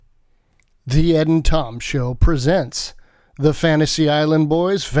The Ed and Tom Show presents the Fantasy Island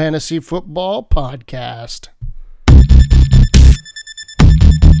Boys Fantasy Football Podcast.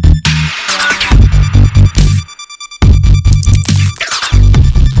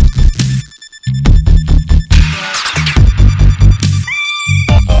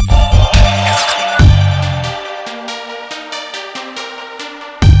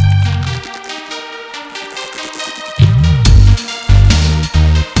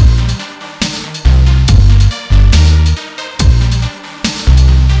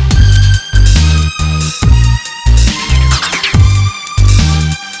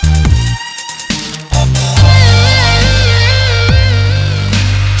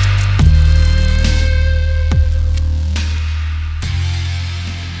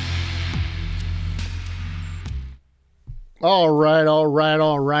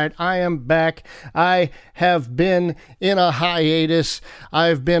 All right. I am back. I have been in a hiatus.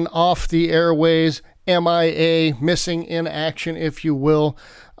 I've been off the airways, MIA, missing in action, if you will.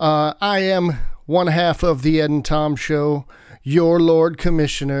 I am one half of the Ed and Tom Show, your Lord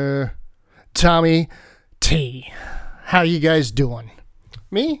Commissioner, Tommy T. How you guys doing?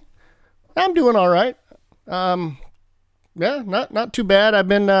 Me? I'm doing all right. Yeah, not too bad. I've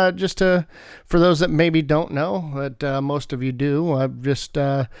been for those that maybe don't know, but most of you do, I've just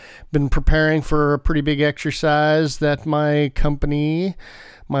been preparing for a pretty big exercise that my company,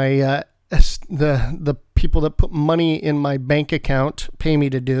 the people that put money in my bank account pay me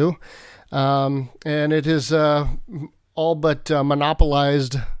to do, and it is all but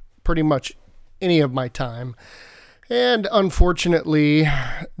monopolized pretty much any of my time. And unfortunately,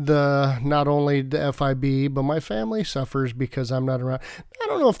 not only the FIB, but my family suffers because I'm not around. I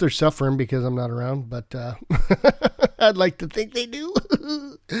don't know if they're suffering because I'm not around, but I'd like to think they do.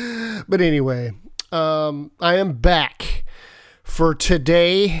 But anyway, I am back for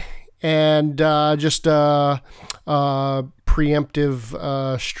today and just a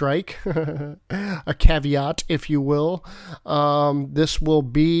preemptive strike, a caveat, if you will. This will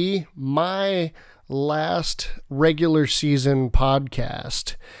be my last regular season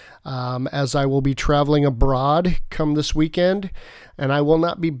podcast, as I will be traveling abroad come this weekend, and I will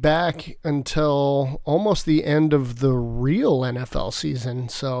not be back until almost the end of the real NFL season.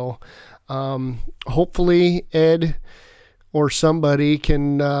 So hopefully Ed or somebody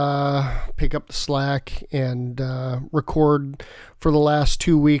can pick up the slack and record for the last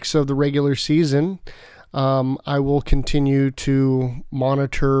 2 weeks of the regular season. I will continue to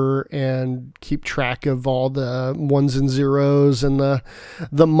monitor and keep track of all the ones and zeros and the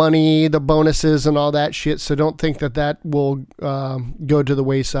money, the bonuses and all that shit. So don't think that will go to the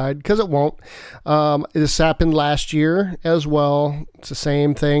wayside, because it won't. This happened last year as well. It's the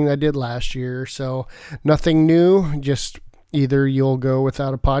same thing I did last year. So nothing new, just either you'll go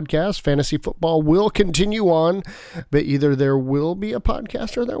without a podcast. Fantasy football will continue on, but either there will be a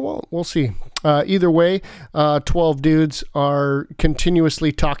podcast or there won't. We'll see. Either way, 12 dudes are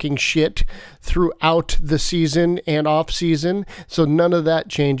continuously talking shit throughout the season and off season. So none of that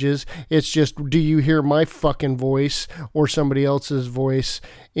changes. It's just, do you hear my fucking voice or somebody else's voice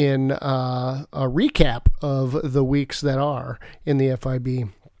in a recap of the weeks that are in the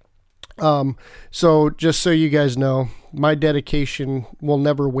FIB? So just so you guys know, my dedication will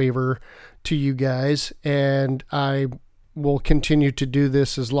never waver to you guys, and I will continue to do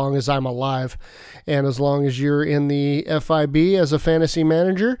this as long as I'm alive, and as long as you're in the FIB as a fantasy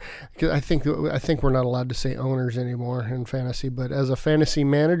manager. I think we're not allowed to say owners anymore in fantasy, but as a fantasy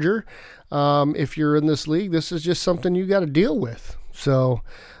manager, if you're in this league, this is just something you got to deal with. So,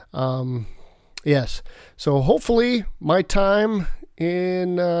 yes. So hopefully my time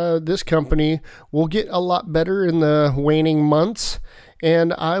in this company will get a lot better in the waning months,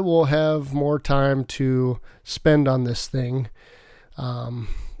 and I will have more time to spend on this thing, and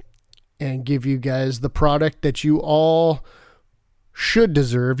give you guys the product that you all should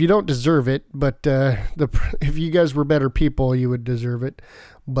deserve. You don't deserve it, but if you guys were better people, you would deserve it.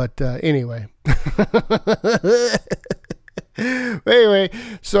 But anyway. Anyway,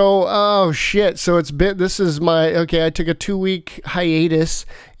 so, oh shit. So I took a 2-week hiatus,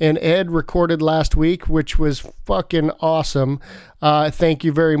 and Ed recorded last week, which was fucking awesome. Thank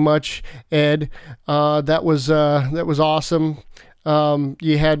you very much, Ed. That was awesome.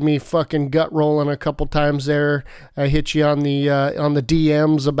 You had me fucking gut rolling a couple times there. I hit you on the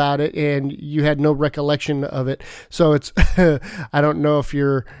DMs about it, and you had no recollection of it. So it's, I don't know if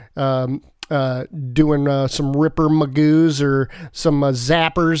you're, doing some ripper magoos or some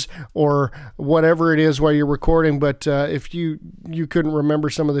zappers or whatever it is while you're recording, but if you couldn't remember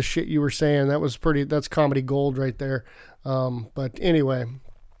some of the shit you were saying, that's comedy gold right there. But anyway,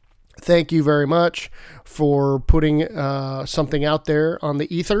 thank you very much for putting something out there on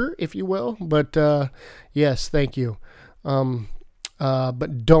the ether, if you will. But yes, thank you. But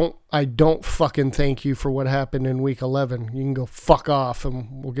I don't fucking thank you for what happened in week 11. You can go fuck off,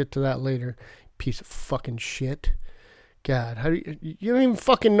 and we'll get to that later. Piece of fucking shit. God, you don't even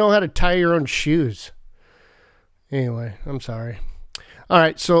fucking know how to tie your own shoes. Anyway, I'm sorry. All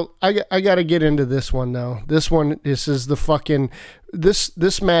right, so I got to get into this one now. This is the fucking this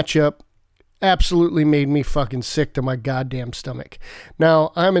matchup absolutely made me fucking sick to my goddamn stomach.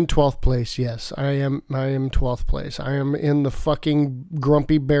 Now, I'm in 12th place. Yes, I am 12th place. I am in the fucking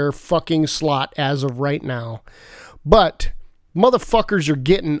Grumpy Bear fucking slot as of right now. But motherfuckers are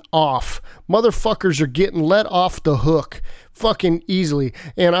getting off. Motherfuckers are getting let off the hook fucking easily.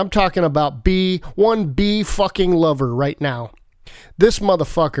 And I'm talking about one B fucking lover right now. This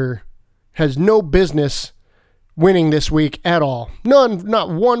motherfucker has no business winning this week at all. None, not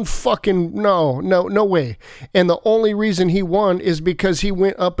one fucking, no way. And the only reason he won is because he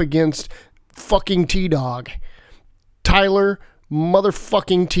went up against fucking TDawg. Tyler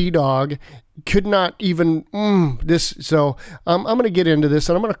motherfucking TDawg could not even, this. So I'm going to get into this,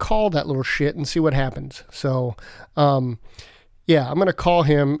 and I'm going to call that little shit and see what happens. So, yeah, I'm going to call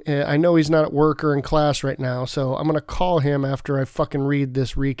him. I know he's not at work or in class right now, so I'm going to call him after I fucking read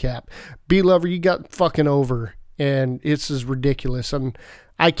this recap. B-Lover, you got fucking over, and this is ridiculous, and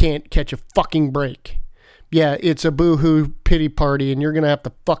I can't catch a fucking break. Yeah, it's a boo-hoo pity party, and you're going to have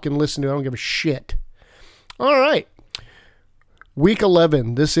to fucking listen to it. I don't give a shit. All right. Week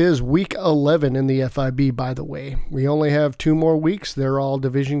 11. This is week 11 in the FIB, by the way. We only have 2 more weeks. They're all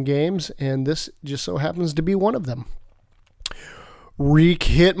division games, and this just so happens to be one of them. Reek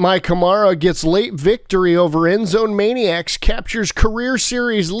Hit My Kamara gets late victory over Endzone Maniacs, captures career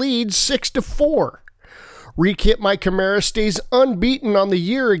series lead 6-4. Reek Hit My Kamara stays unbeaten on the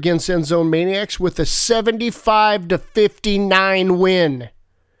year against Endzone Maniacs with a 75-59 win.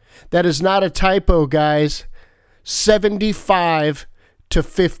 That is not a typo, guys.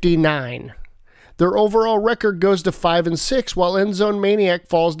 75-59. Their overall record goes to 5-6, while Endzone Maniac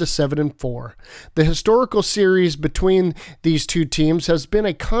falls to 7-4. The historical series between these two teams has been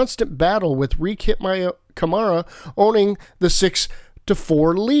a constant battle, with Reek Hit My Kamara owning the 6-4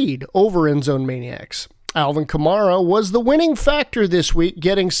 lead over Endzone Maniacs. Alvin Kamara was the winning factor this week,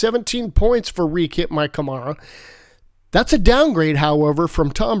 getting 17 points for Reek Hit My Kamara. That's a downgrade, however,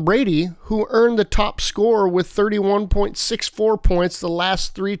 from Tom Brady, who earned the top score with 31.64 points the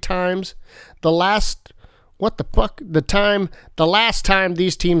last 3 times. The last time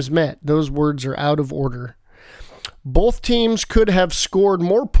these teams met. Those words are out of order. Both teams could have scored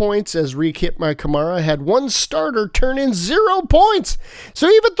more points, as Reek Hit My Kamara had one starter turn in 0 points. So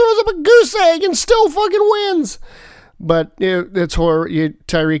he even throws up a goose egg and still fucking wins. But it's horror.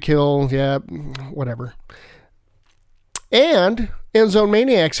 Tyreek Hill, yeah, whatever. And Endzone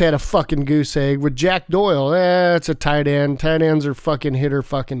Maniacs had a fucking goose egg with Jack Doyle. It's a tight end. Tight ends are fucking hit or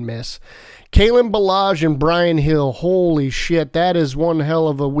fucking miss. Kalen Ballage and Brian Hill. Holy shit, that is one hell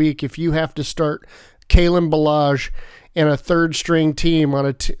of a week if you have to start Kalen Ballage and a third string team on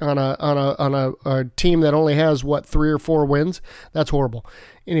a team that only has 3 or 4 wins. That's horrible.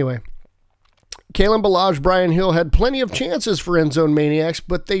 Anyway, Kalen Ballage, Brian Hill had plenty of chances for Endzone Maniacs,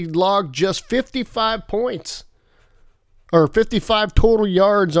 but they logged just 55 points. Or 55 total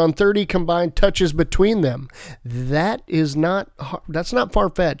yards on 30 combined touches between them. That's not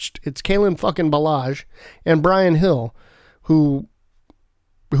far-fetched. It's Kalen fucking Ballage and Brian Hill, who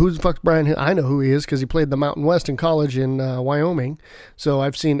the fuck's Brian Hill? I know who he is because he played the Mountain West in college in Wyoming. So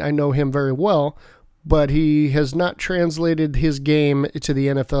I know him very well, but he has not translated his game to the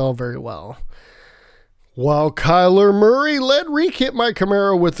NFL very well. While Kyler Murray led Reek Hit My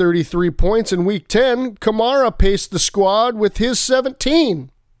Kamara with 33 points in Week 10, Kamara paced the squad with his 17.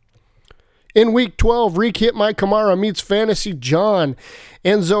 In Week 12, Reek Hit My Kamara meets Fantasy John.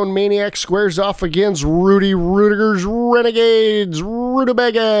 Endzone Maniac squares off against Rudy Rudiger's Renegades,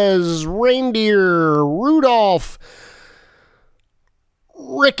 Rutabagas, Reindeer, Rudolph,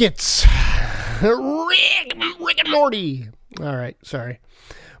 Ricketts, Rick and Morty. All right, sorry.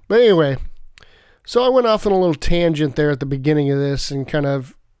 But anyway, so I went off on a little tangent there at the beginning of this and kind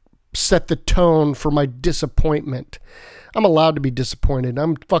of set the tone for my disappointment. I'm allowed to be disappointed.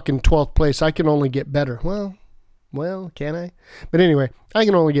 I'm fucking 12th place. I can only get better. Well, can I? But anyway, I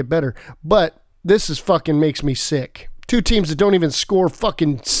can only get better. But this is fucking makes me sick. 2 teams that don't even score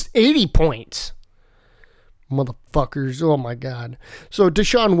fucking 80 points. Motherfuckers. Oh my God. So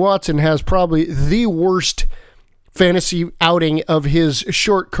Deshaun Watson has probably the worst fantasy outing of his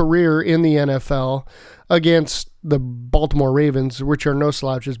short career in the NFL against the Baltimore Ravens, which are no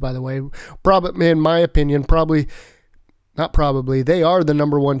slouches, by the way. Probably, in my opinion, they are the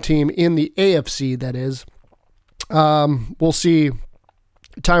number one team in the AFC, that is. We'll see.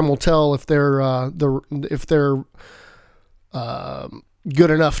 Time will tell if they're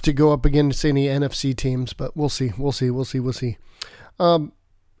good enough to go up against any NFC teams, but we'll see.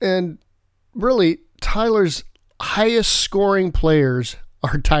 And really, Tyler's highest scoring players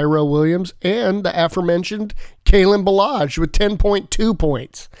are Tyrell Williams and the aforementioned Kalen Ballage with 10.2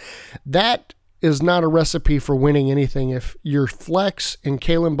 points. That is not a recipe for winning anything if your flex and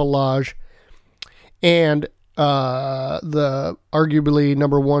Kalen Ballage and the arguably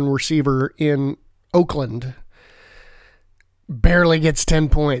number one receiver in Oakland barely gets 10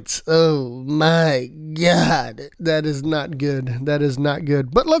 points. Oh my God. That is not good.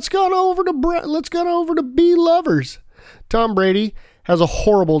 But let's go over to B lovers. Tom Brady has a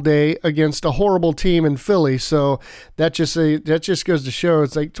horrible day against a horrible team in Philly. So that just goes to show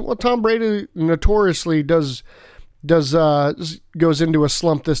it's like, well, Tom Brady notoriously goes into a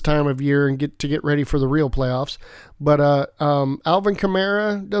slump this time of year and get ready for the real playoffs. But Alvin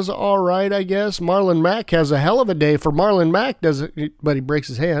Kamara does all right, I guess. Marlon Mack has a hell of a day. For Marlon Mack, but he breaks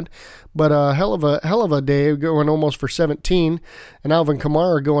his hand. But a hell of a day, going almost for 17, and Alvin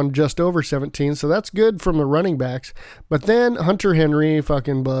Kamara going just over 17. So that's good from the running backs. But then Hunter Henry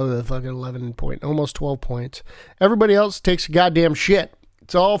fucking 11 point, almost 12 points. Everybody else takes a goddamn shit.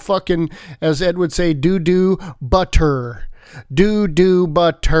 It's all fucking, as Ed would say, doo-doo butter. Doo-doo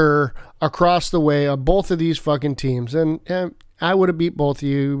butter across the way on both of these fucking teams. And I would have beat both of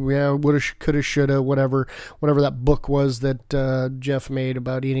you. Yeah, woulda, coulda, shoulda, whatever that book was that Jeff made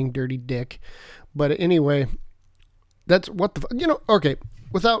about eating dirty dick. But anyway, that's what okay.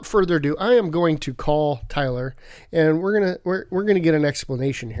 Without further ado, I am going to call Tyler, and we're gonna get an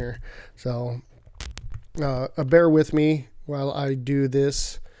explanation here. So bear with me while I do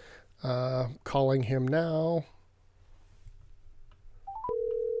this. Calling him now.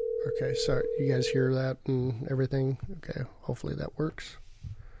 Okay, sorry, you guys hear that and everything? Okay, hopefully that works.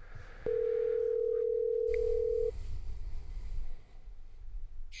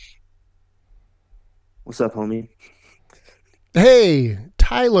 What's up, homie? Hey,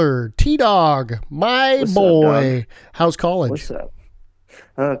 Tyler, TDawg, my boy. How's college? What's up?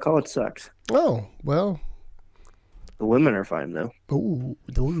 College sucks. Oh, well. The women are fine, though. Oh,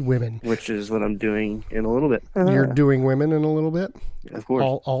 those women. Which is what I'm doing in a little bit. You're doing women in a little bit? Of course.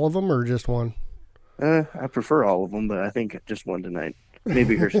 All of them or just one? I prefer all of them, but I think just one tonight.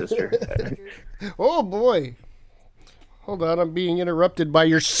 Maybe her sister. Oh, boy. Hold on, I'm being interrupted by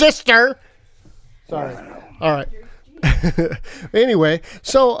your sister. Sorry. All right. Anyway,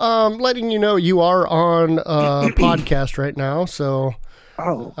 so letting you know you are on a podcast right now. So.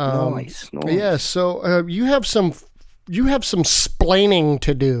 Oh, nice. Yeah. So you have some splaining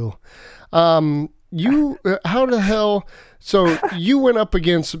to do. How the hell? So you went up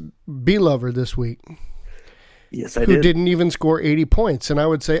against B-Lover this week. Yes, I did. Who didn't even score 80 points, and I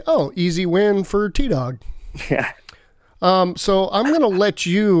would say, oh, easy win for TDawg. Yeah. So I'm going to let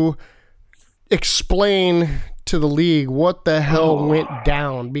you explain to the league what the hell went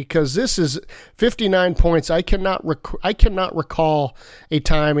down, because this is 59 points. I cannot recall a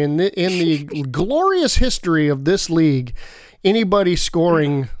time in the glorious history of this league anybody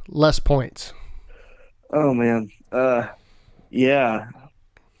scoring less points. Oh man. Yeah.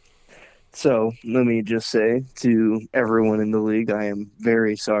 So let me just say to everyone in the league, I am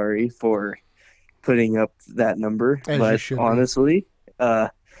very sorry for putting up that number. But honestly,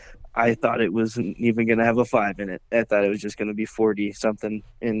 I thought it wasn't even going to have a 5 in it. I thought it was just going to be 40 something.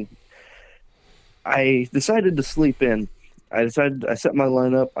 And I decided to sleep in. I set my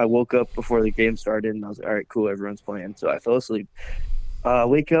lineup. I woke up before the game started, and I was like, all right, cool, everyone's playing. So I fell asleep.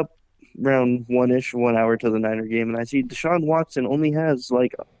 Wake up around 1 hour to the Niner game, and I see Deshaun Watson only has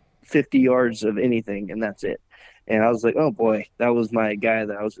like 50 yards of anything, and that's it. And I was like, oh boy, that was my guy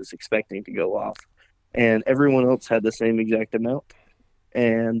that I was just expecting to go off. And everyone else had the same exact amount.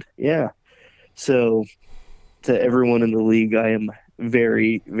 And yeah, so to everyone in the league, I am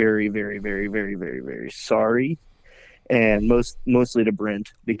very, very, very, very, very, very, very sorry. And mostly to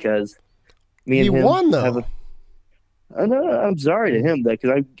Brent, because me and him won though. I'm sorry to him,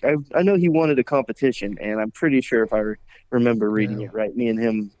 because I know he wanted a competition, and I'm pretty sure if I remember reading it right, me and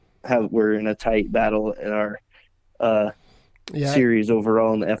him were in a tight battle in our series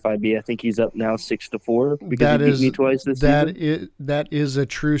overall in the FIB. I think he's up now 6-4 because That he beat is me twice this season. that is a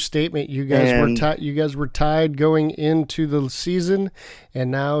true statement. You guys were tied going into the season, and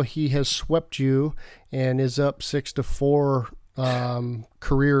now he has swept you and is up 6-4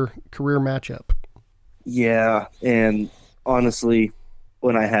 career matchup. Yeah, and honestly,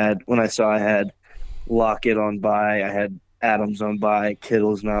 when I saw I had Lockett on bye, I had Adams on bye,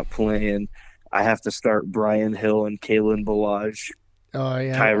 Kittle's not playing. I have to start Brian Hill and Kalen Ballage, Oh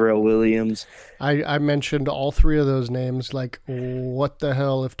yeah, Tyrell Williams. I mentioned all three of those names. Like, what the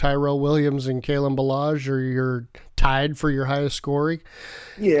hell? If Tyrell Williams and Kalen Ballage are your tied for your highest scoring,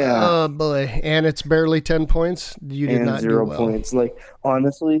 Yeah. Oh boy, and it's barely 10 points. You did And not 0 do well. points. Like,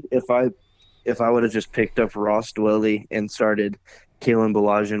 honestly, if I would have just picked up Ross Dwelly and started Kalen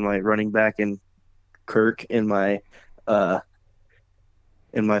Ballage in my running back and Kirk in my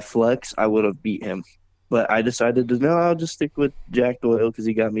flex, I would have beat him. But I decided to no, I'll just stick with Jack Doyle because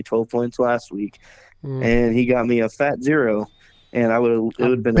he got me 12 points last week, and he got me a fat 0. And it would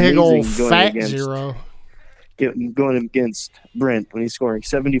have been big amazing old fat 0 going against Brent when he's scoring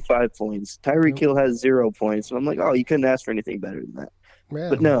 75 points. Tyreek Hill has 0 points, and I'm like, oh, you couldn't ask for anything better than that. Yeah.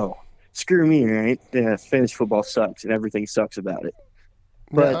 But no, screw me, right? Yeah, fantasy football sucks, and everything sucks about it.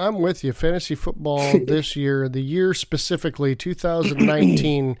 But I'm with you. Fantasy football this year, the year specifically,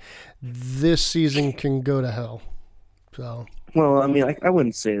 2019, this season can go to hell. So, well, I mean, I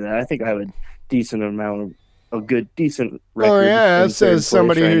wouldn't say that. I think I have a decent record. Oh yeah, that says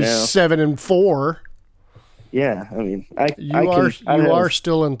somebody right who's now. 7-4. Yeah, I mean, you are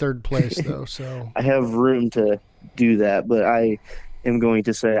still in third place though. So I have room to do that, but I am going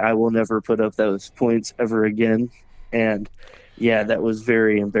to say I will never put up those points ever again. And yeah, that was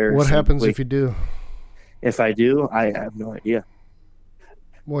very embarrassing. What happens if you do? If I do, I have no idea.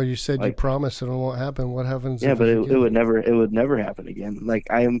 Well, you said you promised it won't happen. What happens? Yeah, but it would never happen again. Like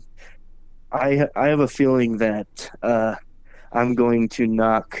I have a feeling that I'm going to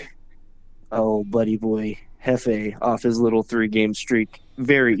knock buddy boy Hefe off his little 3-game streak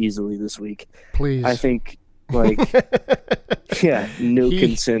very easily this week. Please. I think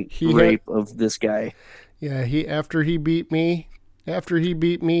consent rape of this guy. Yeah, after he beat me,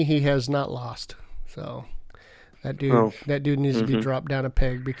 he has not lost. So that dude needs to be dropped down a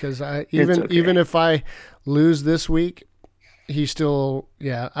peg because even if I lose this week, he still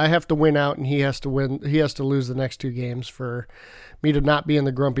I have to win out and he has to win. He has to lose the next 2 games for me to not be in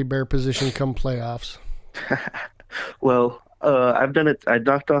the grumpy bear position come playoffs. Well, I've done it. I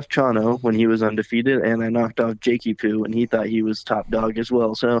knocked off Chano when he was undefeated, and I knocked off Jakey Poo when he thought he was top dog as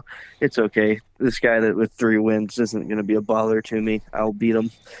well. So it's okay. This guy that with 3 wins isn't going to be a baller to me. I'll beat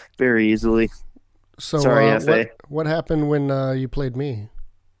him very easily. So sorry, FA. What happened when you played me?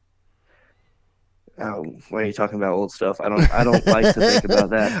 Why are you talking about old stuff? I don't like to think about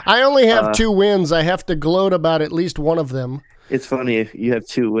that. I only have 2 wins. I have to gloat about at least one of them. It's funny if you have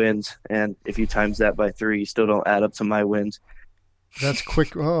 2 wins, and if you times that by 3, you still don't add up to my wins. That's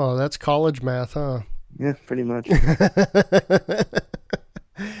quick. Oh, that's college math, huh? Yeah, pretty much.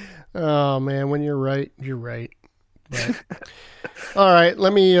 Oh man, when you're right, you're right. But, all right,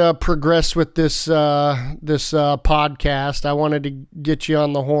 let me progress with this podcast. I wanted to get you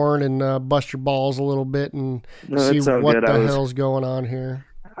on the horn and bust your balls a little bit and see what the hell's going on here.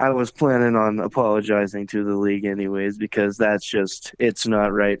 I was planning on apologizing to the league anyways because it's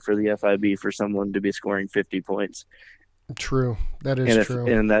not right for the FIB for someone to be scoring 50 points. True. That is true.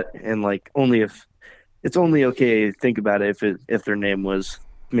 Only if it's only okay, think about it if their name was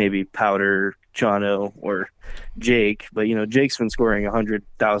maybe Powder, Chano, or Jake, but Jake's been scoring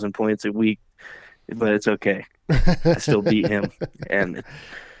 100,000 points a week, but it's okay. I still beat him, and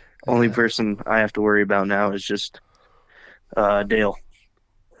only person I have to worry about now is just Dale.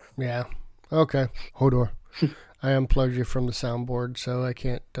 Yeah. Okay. Hodor. I unplugged you from the soundboard, so I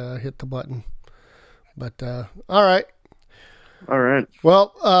can't hit the button. But all right. All right.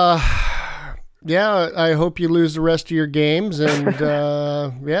 Well, I hope you lose the rest of your games, and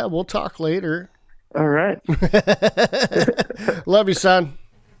we'll talk later. All right. Love you, son.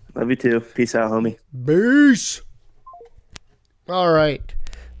 Love you too. Peace out, homie. Peace. All right.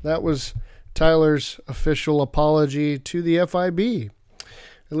 That was Tyler's official apology to the FIB.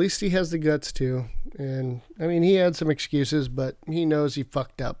 At least he has the guts to. And, I mean, he had some excuses, but he knows he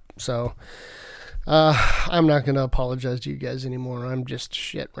fucked up. So, I'm not going to apologize to you guys anymore. I'm just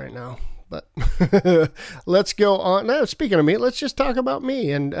shit right now. But let's go on. Now, speaking of me, let's just talk about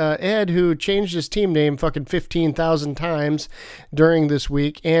me. And Ed, who changed his team name fucking 15,000 times during this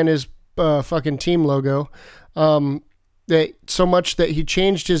week, and his fucking team logo, that so much that he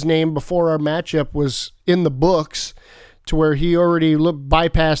changed his name before our matchup was in the books to where he already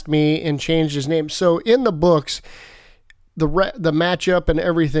bypassed me and changed his name. So in the books, the matchup and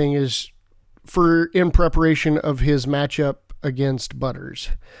everything is in preparation of his matchup against Butters.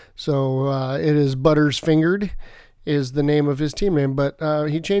 So it is Butters Fingered is the name of his team name, but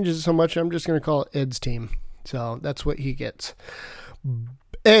he changes it so much, I'm just going to call it Ed's team. So that's what he gets.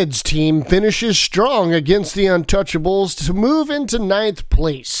 Ed's team finishes strong against the Untouchables to move into 9th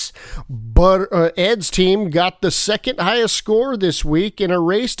place. But Ed's team got the second highest score this week and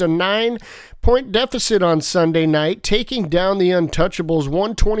erased a 9-point deficit on Sunday night, taking down the Untouchables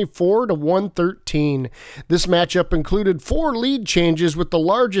 124-113. This matchup included 4 lead changes, with the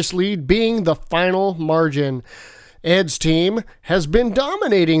largest lead being the final margin. Ed's team has been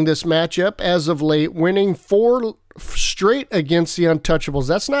dominating this matchup as of late, winning 4 straight against the Untouchables.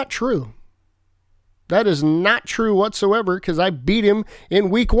 That's not true. That is not true whatsoever, because I beat him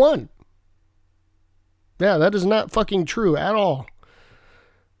in week 1. Yeah, that is not fucking true at all.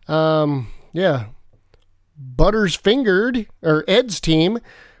 Yeah. Butters Fingered, or Ed's team,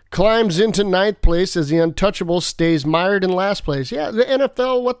 climbs into 9th place as the Untouchables stays mired in last place. Yeah, the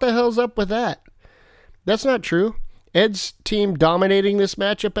NFL, what the hell's up with that? That's not true. Ed's team dominating this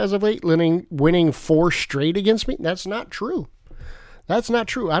matchup as of late, winning 4 straight against me. That's not true. That's not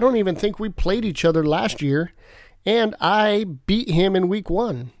true. I don't even think we played each other last year, and I beat him in week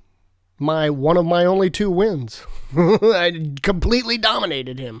 1. One of my only 2 wins. I completely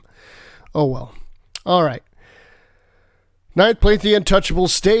dominated him. Oh well. All right. 9th place, the Untouchables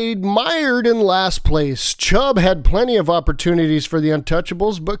stayed mired in last place. Chubb had plenty of opportunities for the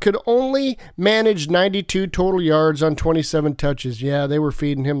Untouchables, but could only manage 92 total yards on 27 touches. Yeah, they were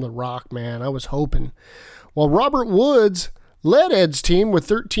feeding him the rock, man. I was hoping. While Robert Woods led Ed's team with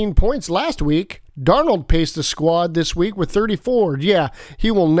 13 points last week, Darnold paced the squad this week with 34. Yeah,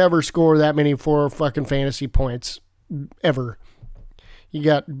 he will never score that many for fucking fantasy points ever. He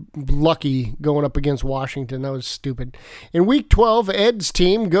got lucky going up against Washington. That was stupid. In week 12, Ed's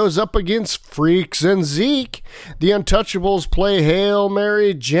team goes up against Freaks and Zeke. The Untouchables play Hail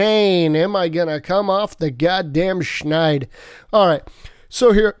Mary Jane. Am I going to come off the goddamn schneid? All right.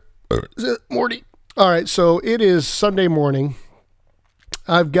 So here, Morty. All right. So it is Sunday morning.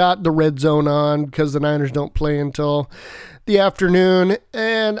 I've got the red zone on because the Niners don't play until the afternoon.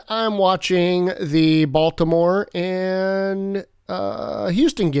 And I'm watching the Baltimore and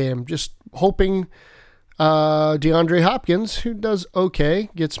Houston game, just hoping DeAndre Hopkins, who does okay,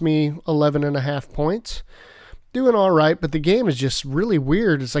 gets me 11.5 points. Doing all right, but the game is just really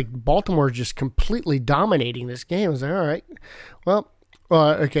weird. It's like Baltimore is just completely dominating this game. I was like, all right, well,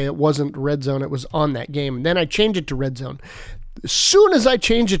 okay, it wasn't red zone. It was on that game. And then I changed it to red zone. As soon as I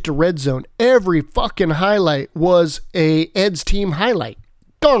changed it to red zone, every fucking highlight was a Ed's team highlight.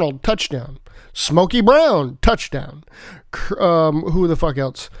 Darnold, touchdown. Smokey Brown, touchdown. Who the fuck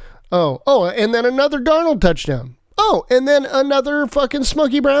else? Oh, and then another Darnold touchdown. Oh, and then another fucking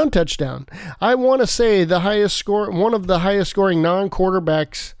Smokey Brown touchdown. I want to say one of the highest scoring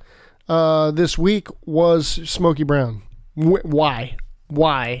non-quarterbacks this week was Smokey Brown. Why?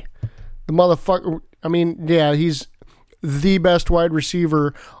 The motherfucker, I mean, yeah, he's the best wide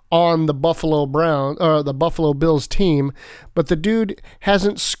receiver on the Buffalo Bills team, but the dude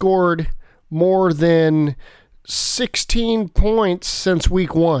hasn't scored more than 16 points since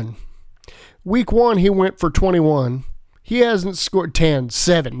week 1. Week 1, he went for 21. He hasn't scored 10,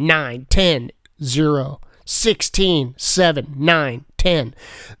 7, 9, 10, 0, 16, 7, 9, 10.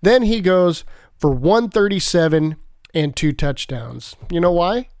 Then he goes for 137 and 2 touchdowns. You know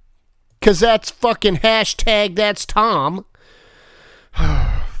why? Because that's fucking hashtag that's Tom.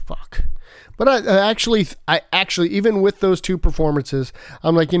 Fuck. But I actually, even with those 2 performances,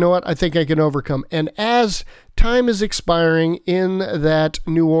 I'm like, you know what? I think I can overcome. And as time is expiring in that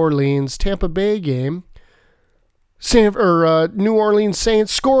New Orleans Tampa Bay game, New Orleans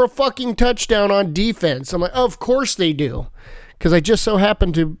Saints score a fucking touchdown on defense. I'm like, of course they do. Because I just so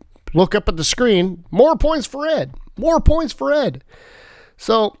happened to look up at the screen, more points for Ed.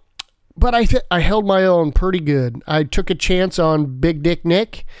 So, but I held my own pretty good. I took a chance on Big Dick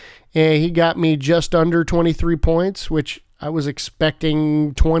Nick, and he got me just under 23 points, which I was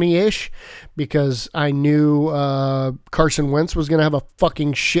expecting 20-ish because I knew Carson Wentz was going to have a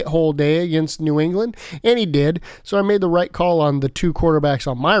fucking shithole day against New England, and he did. So I made the right call on the 2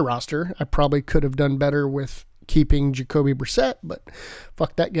 quarterbacks on my roster. I probably could have done better with keeping Jacoby Brissett, but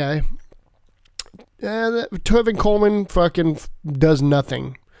fuck that guy. Tevin Coleman fucking does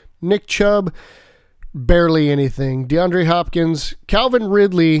nothing. Nick Chubb, barely anything. DeAndre Hopkins, Calvin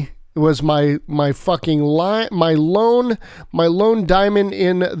Ridley was my fucking lone diamond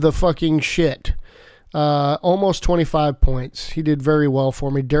in the fucking shit. Almost 25 points. He did very well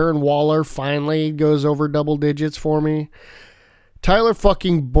for me. Darren Waller finally goes over double digits for me. Tyler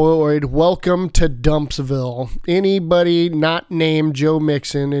fucking Boyd, welcome to Dumpsville. Anybody not named Joe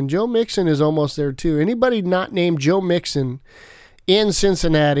Mixon, and Joe Mixon is almost there too. Anybody not named Joe Mixon in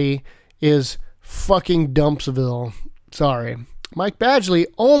Cincinnati is fucking Dumpsville. Sorry. Mike Badgley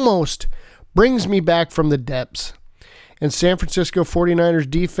almost brings me back from the depths. And San Francisco 49ers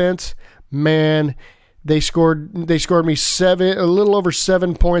defense, man, they scored me a little over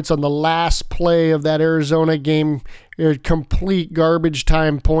 7 points on the last play of that Arizona game. Complete garbage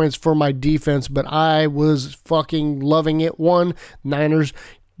time points for my defense, but I was fucking loving it. Niners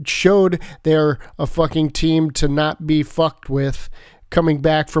showed they're a fucking team to not be fucked with, coming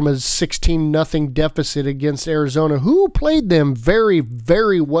back from a 16-0 deficit against Arizona, who played them very,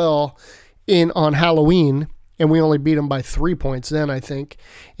 very well on Halloween. And we only beat them by 3 points then, I think.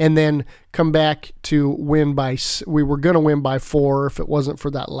 And then come back to win we were going to win by 4 if it wasn't for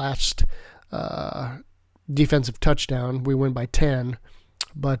that last defensive touchdown. We win by 10.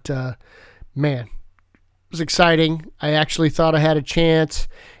 But, man, it was exciting. I actually thought I had a chance.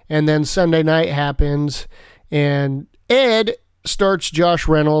 And then Sunday night happens. And Ed starts Josh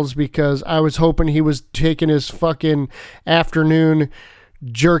Reynolds because I was hoping he was taking his fucking afternoon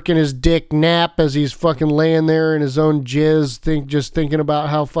jerking his dick nap as he's fucking laying there in his own jizz, just thinking about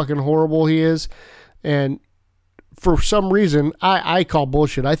how fucking horrible he is. And for some reason, I call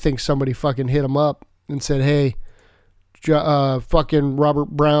bullshit. I think somebody fucking hit him up and said, hey, fucking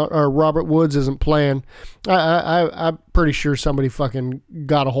Robert Woods isn't playing. I'm pretty sure somebody fucking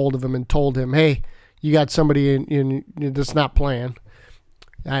got a hold of him and told him, hey, you got somebody in that's not playing.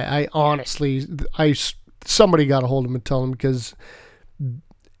 I honestly, somebody got a hold of him and told him, because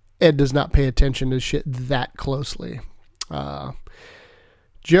Ed does not pay attention to shit that closely.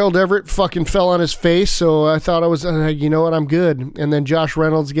 Gerald Everett fucking fell on his face, so I thought I was, you know what, I'm good. And then Josh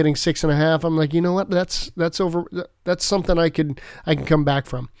Reynolds getting 6.5. I'm like, you know what, that's over. That's something I can come back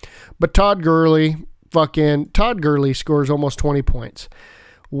from. But Todd Gurley scores almost 20 points.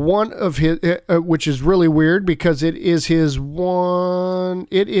 One of his, which is really weird because it is his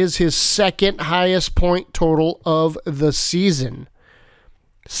second highest point total of the season.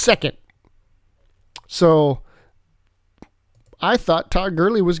 Second. So I thought Todd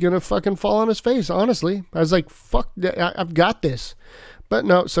Gurley was going to fucking fall on his face, honestly. I was like, fuck, I've got this. But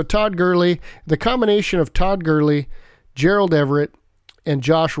no, so Todd Gurley, the combination of Todd Gurley, Gerald Everett, and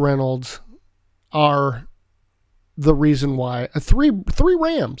Josh Reynolds are the reason why. Three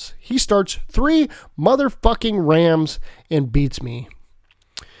Rams. He starts 3 motherfucking Rams and beats me.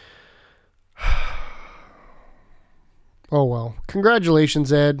 Oh, well.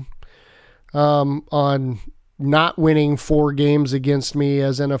 Congratulations, Ed, on not winning 4 games against me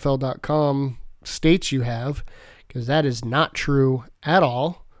as NFL.com states you have, because that is not true at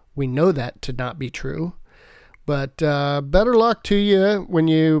all. We know that to not be true. But better luck to you when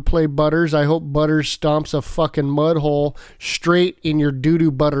you play Butters. I hope Butters stomps a fucking mud hole straight in your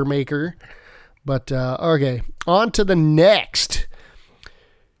doo-doo butter maker. But, okay, on to the next.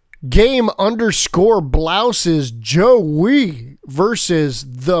 Game _blouses Joey versus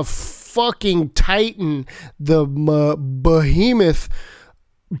the fucking Titan, the behemoth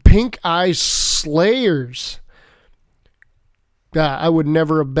Pink Eye Slayers. I would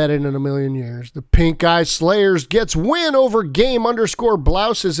never have bet it in a million years. The Pink Eye Slayers gets win over Game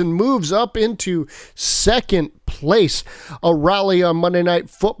 _blouses and moves up into second place. A rally on Monday Night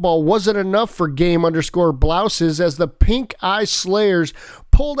Football wasn't enough for Game _blouses as the Pink Eye Slayers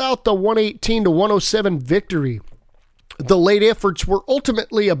pulled out the 118-107 victory. The late efforts were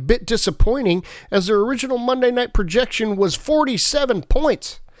ultimately a bit disappointing as their original Monday night projection was 47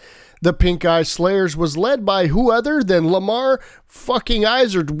 points. The Pink Eye Slayers was led by who other than Lamar fucking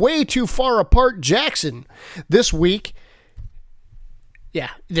eyes are way too far apart Jackson. This week,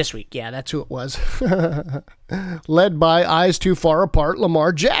 that's who it was. Led by eyes too far apart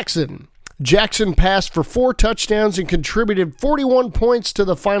Lamar Jackson. Jackson passed for 4 touchdowns and contributed 41 points to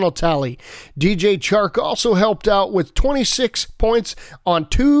the final tally. DJ Chark also helped out with 26 points on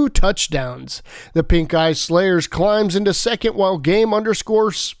 2 touchdowns. The Pink Eye Slayers climbs into second while Game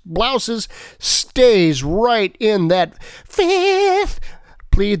 _blouses stays right in that 5th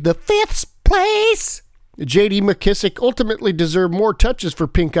place. J.D. McKissick ultimately deserved more touches for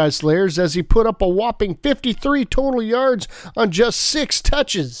Pink Eye Slayers as he put up a whopping 53 total yards on just 6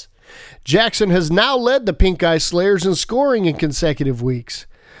 touches. Jackson has now led the Pink Eye Slayers in scoring in consecutive weeks.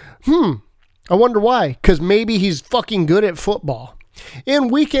 I wonder why. Because maybe he's fucking good at football. In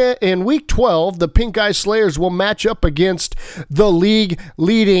week 12, the Pink Eye Slayers will match up against the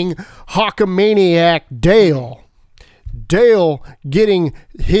league-leading Hawkamaniac Dale. Dale getting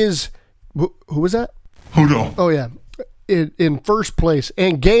his... Who was that? Hoodle. Oh, yeah. In first place.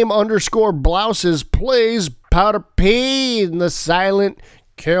 And game_blouses plays Powder P and the Silent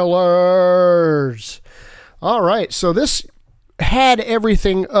Killers. All right, so this had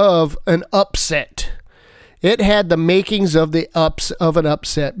everything of an upset. It had the makings of an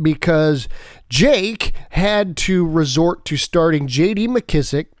upset because Jake had to resort to starting J.D.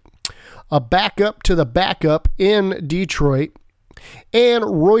 McKissick, a backup to the backup in Detroit, and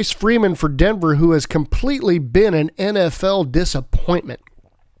Royce Freeman for Denver, who has completely been an NFL disappointment.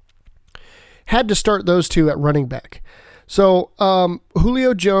 Had to start those two at running back. So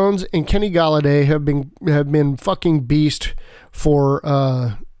Julio Jones and Kenny Golladay have been fucking beast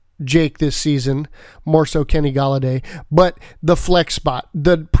for Jake this season, more so Kenny Golladay. But the flex spot,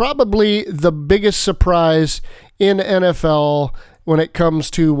 probably the biggest surprise in NFL when it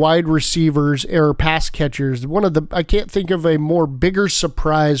comes to wide receivers or pass catchers. I can't think of a more bigger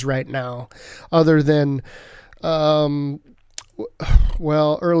surprise right now, other than early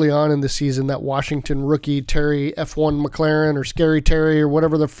on in the season, that Washington rookie Terry F1 McLaren, or Scary Terry, or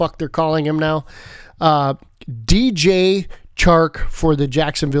whatever the fuck they're calling him now, DJ Chark for the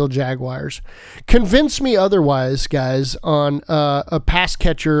Jacksonville Jaguars. Convince me otherwise, guys, on a pass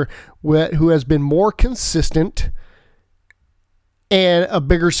catcher who has been more consistent and a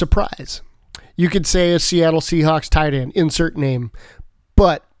bigger surprise. You could say a Seattle Seahawks tight end, insert name,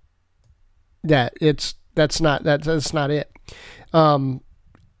 but that's not it.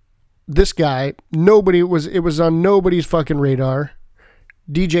 This guy, it was on nobody's fucking radar.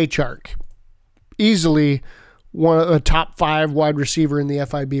 DJ Chark, easily a top 5 wide receiver in the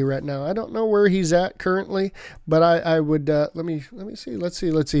FIB right now. I don't know where he's at currently, but I would let me see. Let's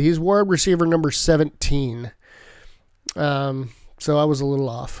see. He's wide receiver number 17. So I was a little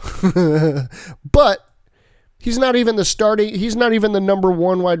off, but he's not even the number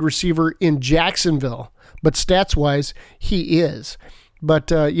 1 wide receiver in Jacksonville, but stats wise, he is.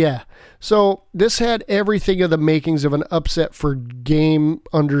 But yeah, so this had everything of the makings of an upset for game_blouses,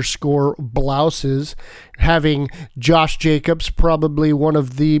 having Josh Jacobs, probably one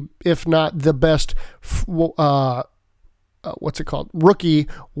of the, if not the best, rookie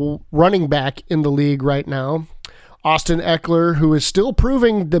running back in the league right now. Austin Eckler, who is still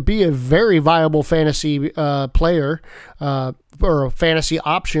proving to be a very viable fantasy player or a fantasy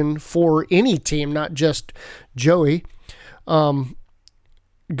option for any team, not just Joey,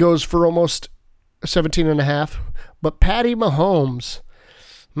 goes for almost 17.5. But Patty Mahomes,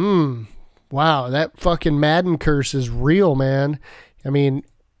 wow, that fucking Madden curse is real, man. I mean,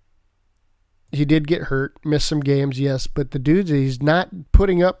 he did get hurt, missed some games, yes, but the dude, he's not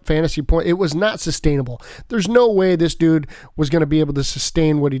putting up fantasy points. It was not sustainable. There's no way this dude was going to be able to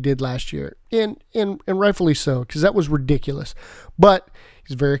sustain what he did last year, and rightfully so, because that was ridiculous. But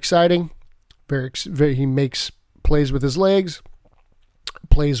he's very exciting. He makes plays with his legs,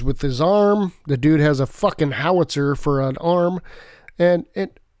 plays with his arm. The dude has a fucking howitzer for an arm,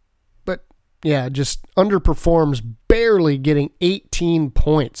 but yeah, just underperforms, barely getting 18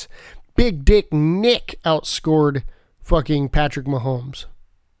 points. Big Dick Nick outscored fucking Patrick Mahomes.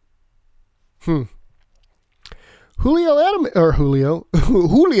 Julian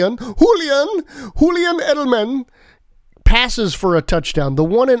Edelman passes for a touchdown. The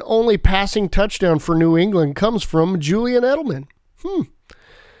one and only passing touchdown for New England comes from Julian Edelman. And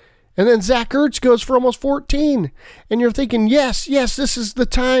then Zach Ertz goes for almost 14. And you're thinking, yes, this is the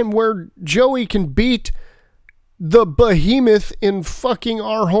time where Joey can beat the behemoth in fucking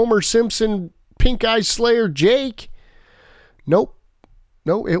our Homer Simpson Pink Eye Slayer Jake. Nope.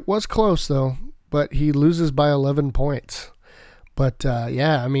 No, it was close though, but he loses by 11 points. But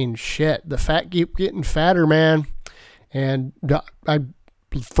yeah, I mean, shit, the fat keep getting fatter, man. And do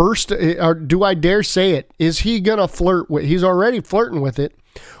I dare say it? Is he gonna flirt with? He's already flirting with it.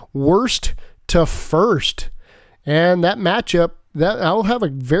 Worst to first, and that matchup, that I'll have a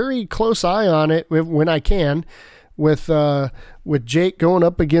very close eye on it when I can, with Jake going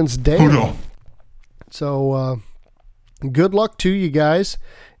up against Dale. So good luck to you guys,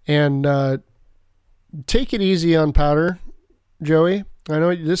 and take it easy on Powder, Joey. I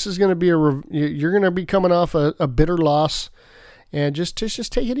know this is going to be you're going to be coming off a bitter loss, and just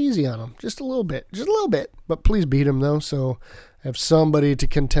take it easy on him, just a little bit, but please beat him though, so I have somebody to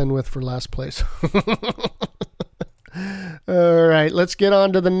contend with for last place. All right, let's get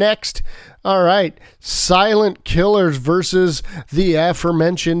on to the next. All right, Silent Killers versus the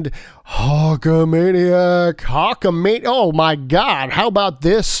aforementioned Hawkamaniac. Oh my God, how about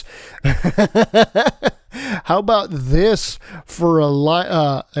this? How about this for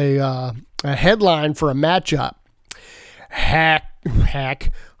a headline for a matchup?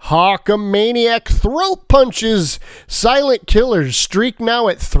 Hawkamaniac throat punches Silent Killers, streak now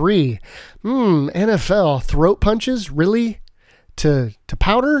at 3. NFL throat punches, really? To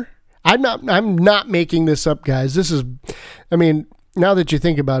powder? I'm not making this up, guys. Now that you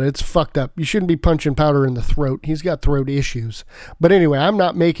think about it, it's fucked up. You shouldn't be punching powder in the throat. He's got throat issues. But anyway, I'm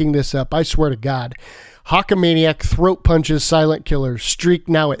not making this up. I swear to God. Hawkamaniac throat punches Silent Killers, streak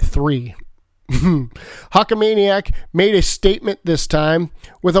now at 3. Hawkamaniac made a statement this time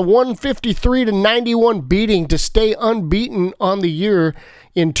with a 153-91 beating to stay unbeaten on the year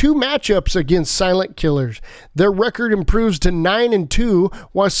in 2 matchups against Silent Killers. Their record improves to 9-2,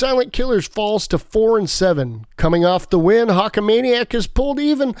 while Silent Killers falls to 4-7. Coming off the win, Hawkamaniac has pulled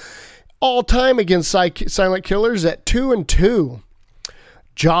even all time against Silent Killers at 2-2.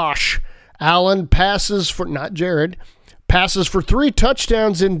 Josh Allen passes for Jared 3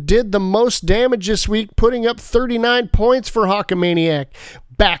 touchdowns and did the most damage this week, putting up 39 points for Hawkamaniac.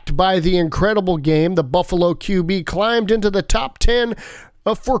 Backed by the incredible game, the Buffalo QB climbed into the top 10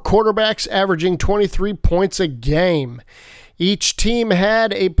 for quarterbacks, averaging 23 points a game. Each team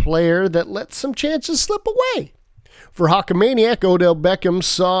had a player that let some chances slip away. For Hawkamaniac, Odell Beckham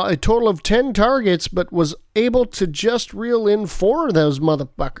saw a total of 10 targets, but was able to just reel in 4 of those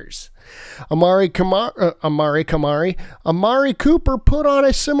motherfuckers. Amari Cooper put on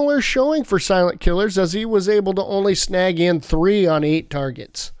a similar showing for Silent Killers, as he was able to only snag in 3 on 8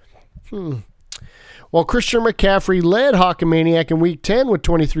 targets. While Christian McCaffrey led Hawkamaniac in Week 10 with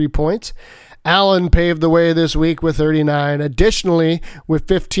 23 points, Allen paved the way this week with 39. Additionally, with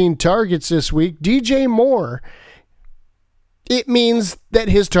 15 targets this week, DJ Moore. It means that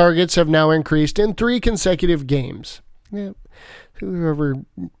his targets have now increased in 3 consecutive games. Yeah. Whoever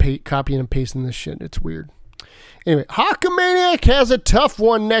copying and pasting this shit, it's weird. Anyway, Hawkamaniac has a tough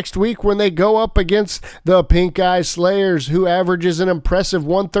one next week when they go up against the Pink Eye Slayers, who averages an impressive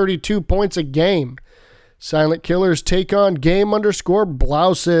 132 points a game. Silent Killers take on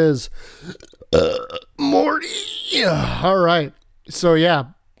Game_Blouses. Morty. All right. So, yeah.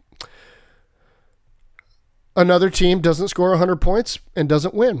 Another team doesn't score 100 points and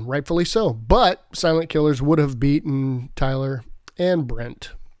doesn't win, rightfully so. But Silent Killers would have beaten Tyler and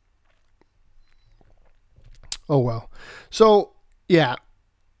Brent. Oh, well. So, yeah.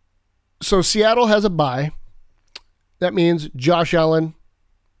 So, Seattle has a bye. That means Josh Allen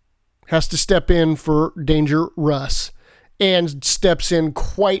has to step in for Danger Russ, and steps in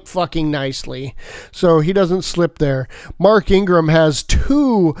quite fucking nicely, so he doesn't slip there. Mark Ingram has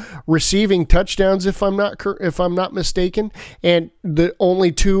 2 receiving touchdowns, if I'm not mistaken, and the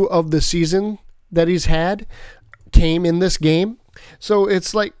only 2 of the season that he's had came in this game. So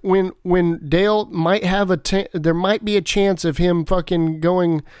it's like when Dale might have there might be a chance of him fucking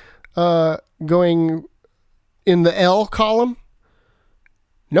going in the L column.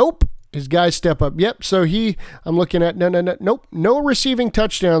 Nope. His guys step up. Yep. So I'm looking at nope. No receiving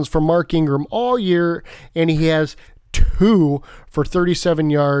touchdowns for Mark Ingram all year, and he has 2 for 37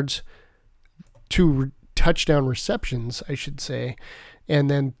 yards, 2 touchdown receptions, I should say, and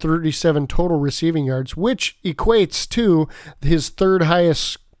then 37 total receiving yards, which equates to his 3rd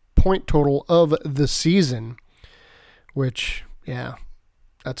highest point total of the season. Which, yeah,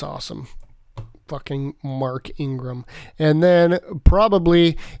 that's awesome. Fucking Mark Ingram. And then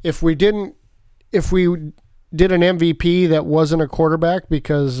probably if we did an MVP that wasn't a quarterback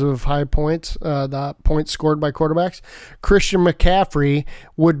because of high points, the points scored by quarterbacks, Christian McCaffrey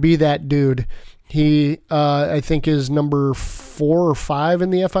would be that dude. He, I think, is number 4 or 5 in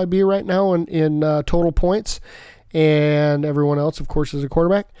the FIB right now in total points, and everyone else, of course, is a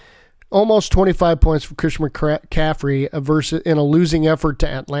quarterback. Almost 25 points for Christian McCaffrey versus in a losing effort to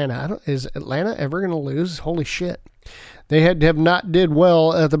Atlanta. Is Atlanta ever going to lose? Holy shit. They have not did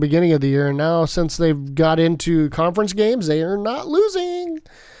well at the beginning of the year, and now since they've got into conference games, they are not losing.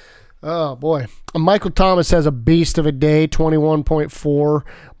 Oh, boy. Michael Thomas has a beast of a day, 21.4.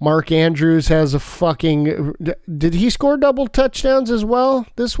 Mark Andrews has a fucking... Did he score double touchdowns as well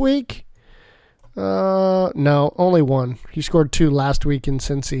this week? No, only 1. He scored 2 last week in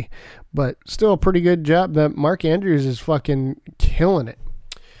Cincy, but still a pretty good job. That Mark Andrews is fucking killing it.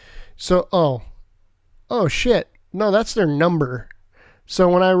 So, oh shit. No, that's their number. So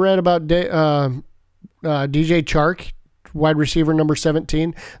when I read about DJ Chark, wide receiver number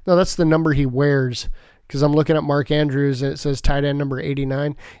 17, no, that's the number he wears, because I'm looking at Mark Andrews and it says tight end number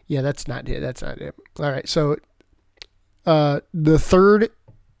 89. Yeah, that's not it. That's not it. All right, so the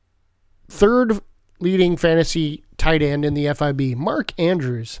third leading fantasy tight end in the FIB, Mark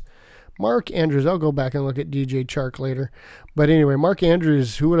Andrews. Mark Andrews. I'll go back and look at DJ Chark later. But anyway, Mark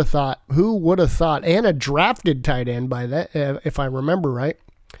Andrews, who would have thought? Who would have thought? And a drafted tight end by that, if I remember right.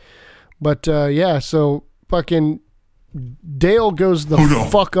 But yeah, so fucking Dale goes the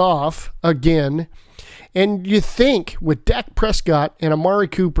fuck off again. And you think with Dak Prescott and Amari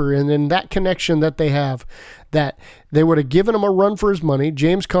Cooper and then that connection that they have, that they would have given him a run for his money.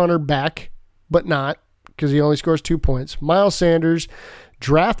 James Conner back, but not, because he only scores 2 points. Miles Sanders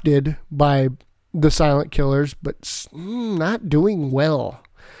drafted by the Silent Killers, but not doing well.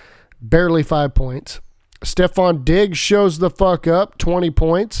 Barely 5 points. Stephon Diggs shows the fuck up, 20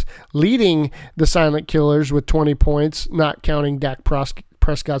 points, leading the Silent Killers with 20 points, not counting Dak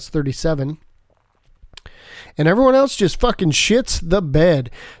Prescott's 37. And everyone else just fucking shits the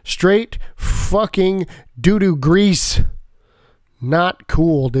bed. Straight fucking doo-doo grease. Not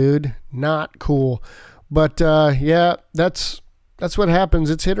cool, dude. Not cool. But yeah, that's what happens.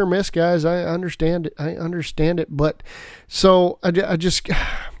 It's hit or miss, guys. I understand it. But so I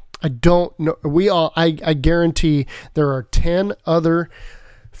don't know. I guarantee there are 10 other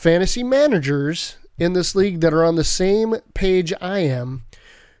fantasy managers in this league that are on the same page I am.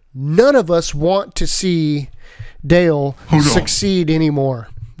 None of us want to see Dale succeed anymore.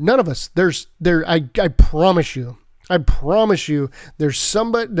 None of us. I promise you.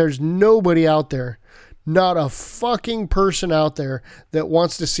 There's nobody out there. Not a fucking person out there that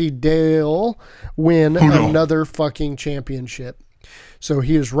wants to see Dale win another fucking championship. So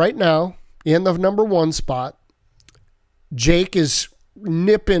he is right now in the number 1 spot. Jake is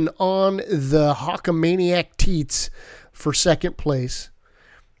nipping on the Hawkamaniac TEATS for second place.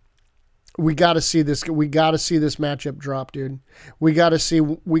 We got to see this. We got to see this matchup drop, dude. We got to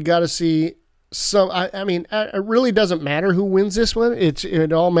see some. I mean, it really doesn't matter who wins this one.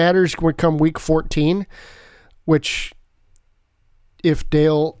 It all matters when come week 14, which if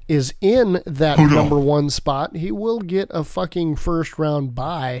Dale is in that number 1 spot, he will get a fucking first round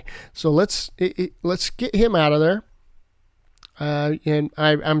bye. So let's get him out of there. And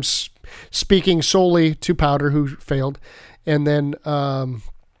I'm speaking solely to Powder, who failed, and then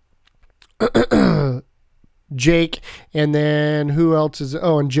Jake, and then who else is?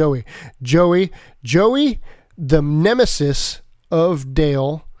 Oh, and Joey, the nemesis of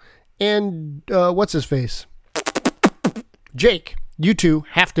Dale, and what's his face? Jake. You two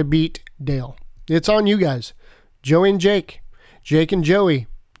have to beat Dale. It's on you guys. Joey and Jake and Joey.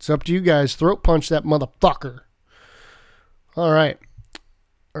 It's up to you guys. Throat punch that motherfucker. All right.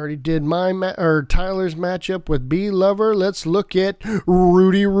 Already did Tyler's matchup with B Lover. Let's look at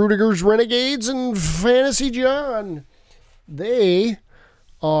Rudy Rudiger's Renegades and Fantasy John. They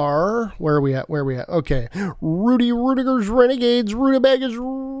are, where are we at? Okay. Rudy Rudiger's Renegades, Rutabagas,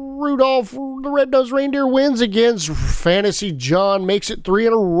 Rudolph, the Red-Nosed Reindeer wins against Fantasy John, makes it 3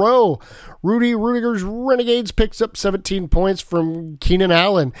 in a row. Rudy Rudiger's Renegades picks up 17 points from Keenan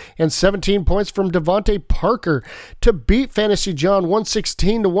Allen and 17 points from Devontae Parker to beat Fantasy John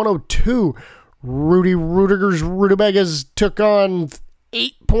 116-102. Rudy Rudiger's Rutabagas took on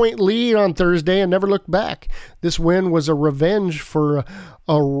 8-point lead on Thursday and never looked back. This win was a revenge for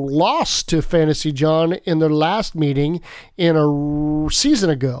a loss to Fantasy John in their last meeting in a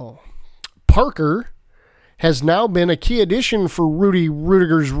season ago. Parker has now been a key addition for Rudy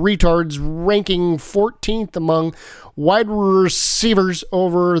Rudiger's Retards, ranking 14th among wide receivers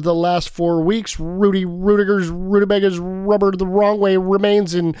over the last 4 weeks. Rudy Rudiger's Rutabagas rubber the wrong way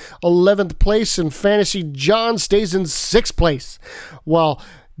remains in 11th place, and Fantasy John stays in 6th place, while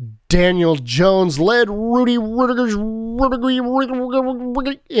Daniel Jones led Rudy Rudiger's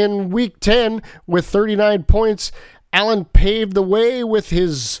in week 10 with 39 points. Allen paved the way with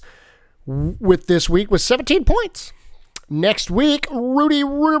this week with 17 points. Next week, Rudy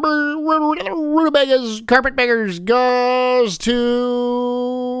Rutabagas Carpetbaggers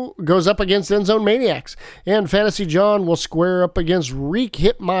goes up against End Zone Maniacs, and Fantasy John will square up against Reek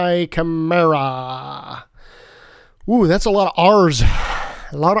Hit My Camara. Ooh, that's a lot of R's.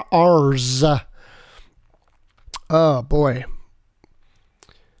 A lot of R's. Oh, boy.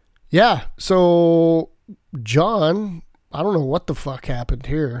 Yeah, so John, I don't know what the fuck happened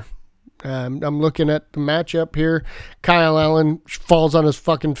here. I'm looking at the matchup here. Kyle Allen falls on his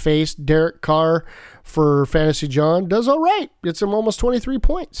fucking face. Derek Carr for Fantasy John does all right. Gets him almost 23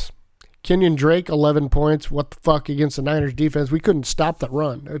 points. Kenyon Drake, 11 points. What the fuck against the Niners defense? We couldn't stop the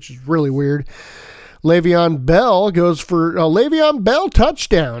run, which is really weird. Le'Veon Bell goes for a Le'Veon Bell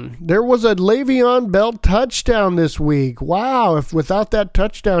touchdown. There was a Le'Veon Bell touchdown this week. Wow, if without that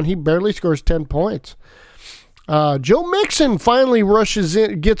touchdown, he barely scores 10 points. Joe Mixon finally rushes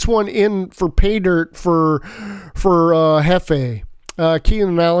in, gets one in for pay dirt for Hefe.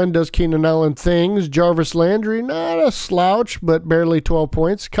 Keenan Allen does Keenan Allen things. Jarvis Landry, not a slouch, but barely 12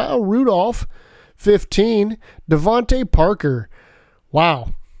 points. Kyle Rudolph, 15. Devontae Parker.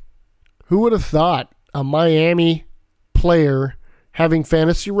 Wow. Who would have thought a Miami player having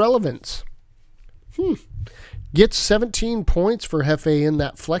fantasy relevance? Gets 17 points for Hefe in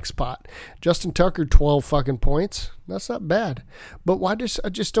that flex spot. Justin Tucker, 12 fucking points. That's not bad. But I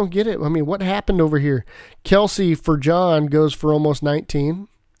just don't get it. I mean, what happened over here? Kelsey for John goes for almost 19.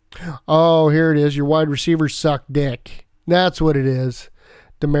 Oh, here it is. Your wide receivers suck dick. That's what it is.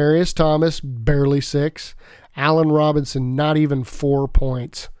 Demaryius Thomas, barely 6. Allen Robinson, not even 4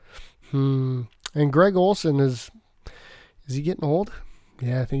 points. And Greg Olsen is he getting old?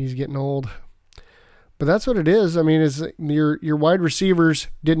 Yeah, I think he's getting old. But that's what it is. I mean, is your wide receivers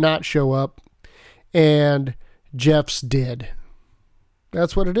did not show up, and Jeff's did.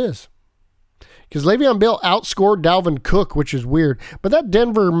 That's what it is. Because Le'Veon Bell outscored Dalvin Cook, which is weird. But that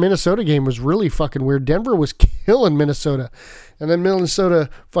Denver-Minnesota game was really fucking weird. Denver was killing Minnesota. And then Minnesota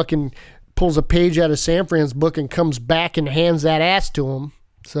fucking pulls a page out of San Fran's book and comes back and hands that ass to him.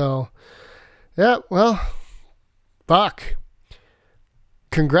 So, yeah, well, fuck.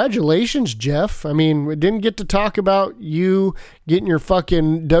 Congratulations, Jeff. I mean, we didn't get to talk about you getting your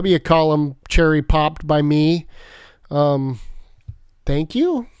fucking W column cherry popped by me. Thank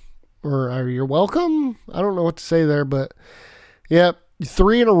you. Or you're welcome. I don't know what to say there, but yeah,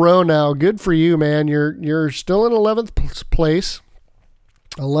 3 in a row now. Good for you, man. You're still in 11th place.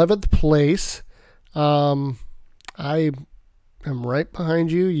 11th place. I am right behind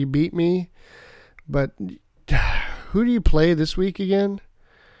you. You beat me. But who do you play this week again?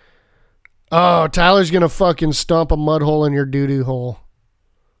 Oh, Tyler's going to fucking stomp a mud hole in your doo-doo hole.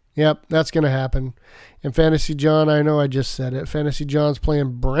 Yep, that's going to happen. And Fantasy John, I know I just said it. Fantasy John's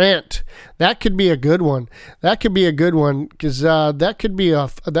playing Brent. That could be a good one. That could be a good one because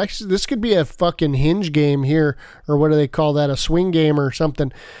this could be a fucking hinge game here, or what do they call that? A swing game or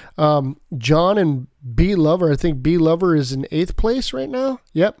something. John and B Lover. I think B Lover is in 8th place right now.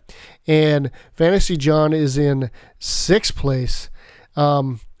 Yep. And Fantasy John is in 6th place.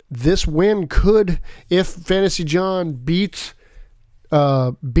 This win could, if Fantasy John beats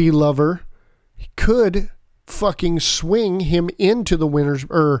B Lover, he could fucking swing him into the winners,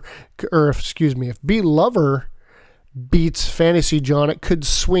 or excuse me, if B Lover beats Fantasy John, it could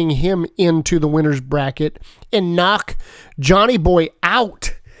swing him into the winners bracket and knock Johnny Boy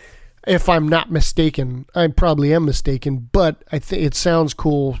out. If I'm not mistaken, I probably am mistaken, but I think it sounds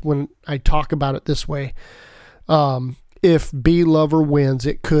cool when I talk about it this way. If B Lover wins,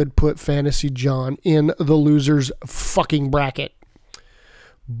 it could put Fantasy John in the losers fucking bracket.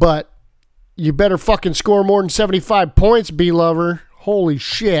 But you better fucking score more than 75 points, B Lover. Holy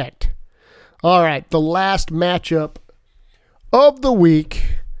shit. All right, the last matchup of the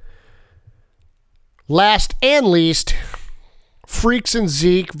week. Last and least, Freaks and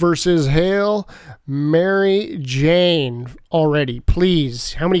Zeke versus Hail Mary Jane. Already,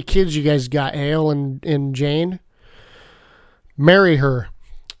 please. How many kids you guys got, Hail and Jane? Marry her.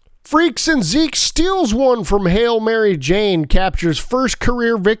 Freaks and Zeke steals one from Hail Mary Jane, captures first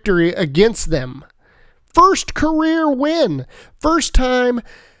career victory against them. First career win. First time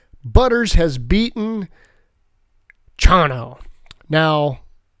Butters has beaten Chano. Now,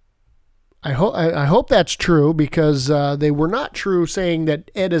 I hope that's true, because they were not true saying that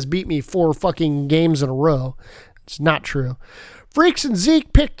Ed has beat me 4 fucking games in a row. It's not true. Freaks and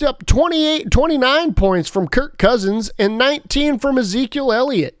Zeke picked up 29 points from Kirk Cousins and 19 from Ezekiel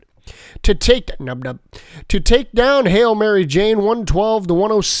Elliott. To take down Hail Mary Jane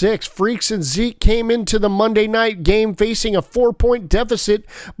 112-106, Freaks and Zeke came into the Monday night game facing a 4-point deficit,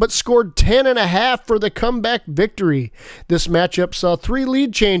 but scored 10.5 for the comeback victory. This matchup saw 3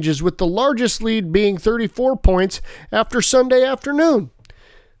 lead changes, with the largest lead being 34 points after Sunday afternoon.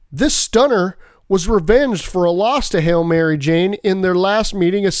 This stunner was revenged for a loss to Hail Mary Jane in their last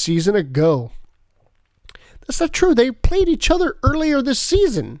meeting a season ago. That's not true. They played each other earlier this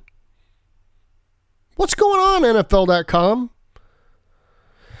season. What's going on, NFL.com?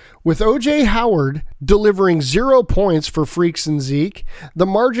 With O.J. Howard delivering 0 points for Freaks and Zeke, the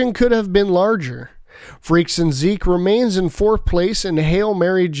margin could have been larger. Freaks and Zeke remains in 4th place, and Hail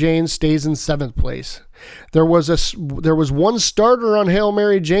Mary Jane stays in 7th place. There was one starter on Hail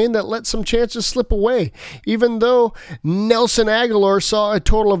Mary Jane that let some chances slip away. Even though Nelson Aguilar saw a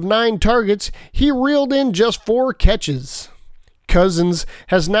total of 9 targets, he reeled in just 4 catches. Cousins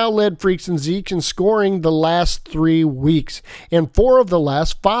has now led Freaks and Zeke in scoring the last 3 weeks and 4 of the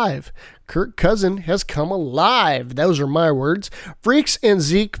last 5. Kirk Cousin has come alive. Those are my words. Freaks and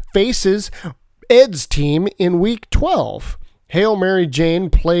Zeke faces Ed's team in week 12. Hail Mary Jane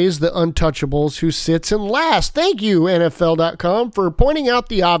plays the Untouchables, who sits in last. Thank you, NFL.com, for pointing out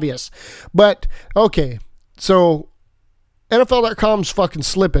the obvious. But, okay, so NFL.com's fucking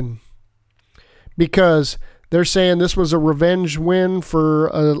slipping because they're saying this was a revenge win for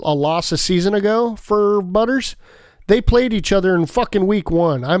a loss a season ago for Butters. They played each other in fucking week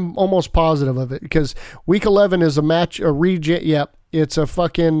 1. I'm almost positive of it because week 11 is it's a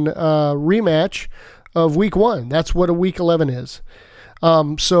fucking rematch of week 1. That's what a week 11 is.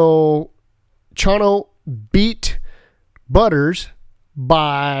 So Chano beat Butters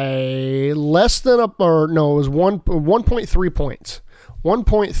by less than it was 1.3 points.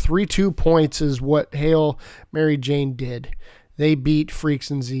 1.32 points is what Hail Mary Jane did. They beat Freaks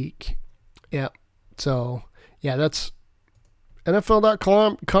and Zeke. Yeah. So, yeah, that's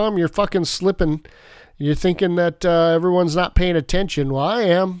NFL.com. You're fucking slipping. You're thinking that everyone's not paying attention. Well, I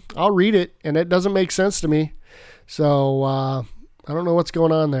am. I'll read it, and it doesn't make sense to me. So I don't know what's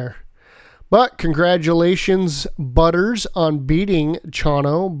going on there. But congratulations, Butters, on beating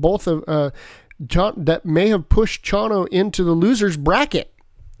Chano. Both of that may have pushed Chano into the loser's bracket.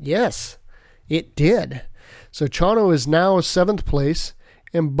 Yes, it did. So Chano is now 7th place,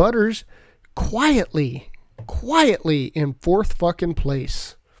 and Butters quietly in 4th fucking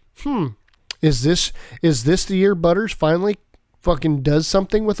place. Is this the year Butters finally fucking does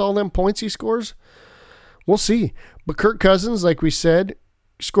something with all them points he scores? We'll see. But Kirk Cousins, like we said,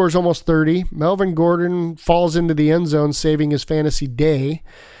 scores almost 30. Melvin Gordon falls into the end zone, saving his fantasy day.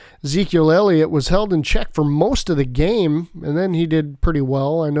 Ezekiel Elliott was held in check for most of the game, and then he did pretty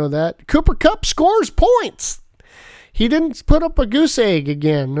well. I know that. Cooper Kupp scores points. He didn't put up a goose egg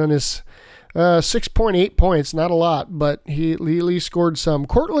again on his 6.8 points, not a lot, but he at least scored some.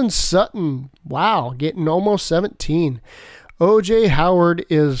 Cortland Sutton, wow, getting almost 17. O.J. Howard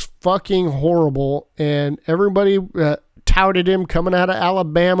is fucking horrible, and everybody touted him coming out of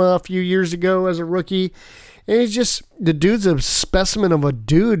Alabama a few years ago as a rookie. And the dude's a specimen of a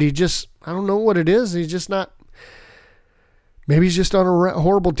dude. I don't know what it is. He's just not, maybe he's just on a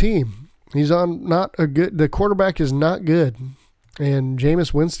horrible team. The quarterback is not good. And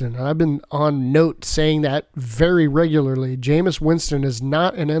Jameis Winston, I've been on note saying that very regularly. Jameis Winston is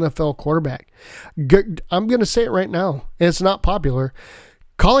not an NFL quarterback. I'm going to say it right now, and it's not popular.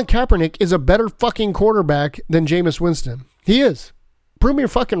 Colin Kaepernick is a better fucking quarterback than Jameis Winston. He is. Prove me you're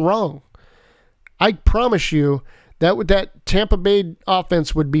fucking wrong. I promise you that Tampa Bay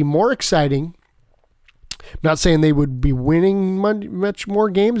offense would be more exciting. I'm not saying they would be winning much more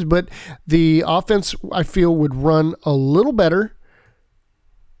games, but the offense, I feel, would run a little better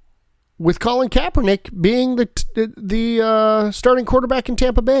with Colin Kaepernick being the starting quarterback in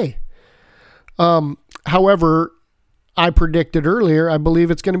Tampa Bay. However, I predicted earlier, I believe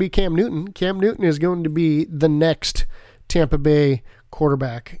it's going to be Cam Newton. Cam Newton is going to be the next Tampa Bay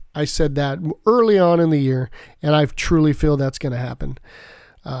quarterback. I said that early on in the year, and I truly feel that's going to happen.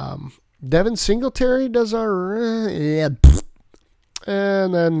 Devin Singletary does and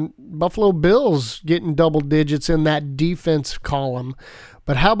then Buffalo Bills getting double digits in that defense column.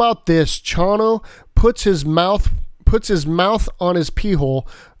 But how about this? Chano puts his mouth on his pee hole,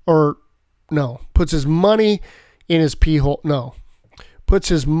 puts his money in his pee hole. No, puts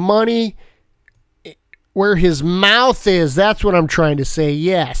his money where his mouth is. That's what I'm trying to say.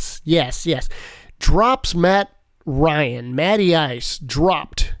 Yes. Drops Matty Ice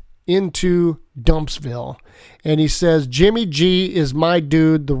dropped into Dumpsville. And he says, Jimmy G is my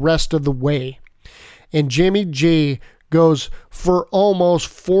dude the rest of the way. And Jimmy G goes for almost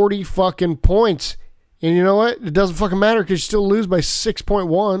 40 fucking points. And you know what? It doesn't fucking matter because you still lose by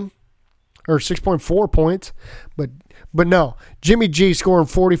 6.1 or 6.4 points. But no, Jimmy G scoring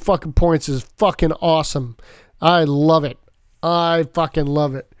 40 fucking points is fucking awesome. I love it. I fucking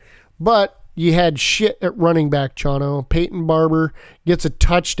love it. But you had shit at running back, Chano. Peyton Barber gets a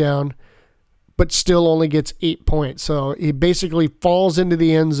touchdown, but still only gets 8 points. So he basically falls into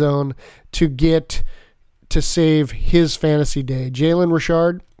the end zone to save his fantasy day. Jalen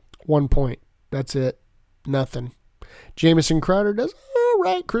Richard, 1 point. That's it. Nothing. Jamison Crowder does all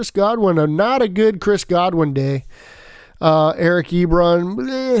right. Chris Godwin, not a good Chris Godwin day. Eric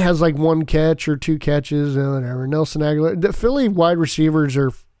Ebron has like 1 catch or 2 catches, whatever. Nelson Aguilar. The Philly wide receivers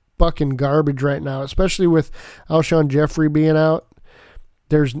are fucking garbage right now, especially with Alshon Jeffrey being out.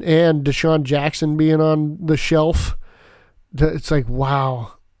 And Deshaun Jackson being on the shelf. It's like,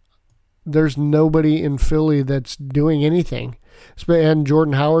 wow. There's nobody in Philly that's doing anything. And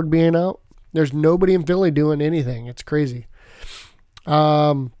Jordan Howard being out. There's nobody in Philly doing anything. It's crazy.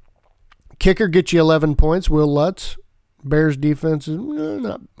 Kicker gets you 11 points. Will Lutz. Bears defense is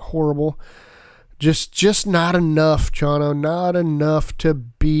not horrible. Just not enough, Chano. Not enough to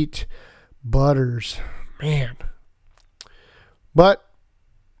beat Butters. Man. But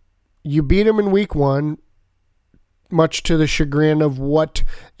you beat him in week 1, much to the chagrin of what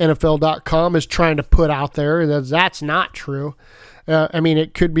NFL.com is trying to put out there. That's not true.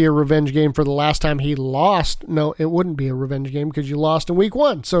 It could be a revenge game for the last time he lost. No, it wouldn't be a revenge game because you lost in week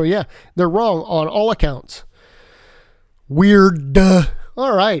 1. So, yeah, they're wrong on all accounts. Weird.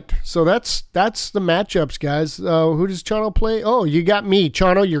 All right. So that's the matchups, guys. Who does Chano play? Oh, you got me.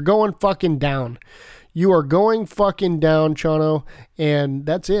 Chano, you're going fucking down. You are going fucking down, Chano, and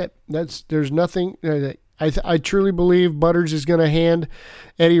that's it. There's nothing. I truly believe Butters is going to hand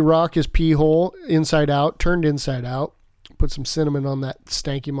Eddie Rock his pee hole turned inside out. Put some cinnamon on that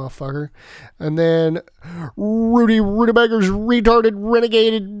stanky motherfucker. And then Rudy Rutabaker's retarded,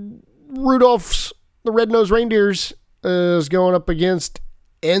 renegaded Rudolph's, the red-nosed reindeers, is going up against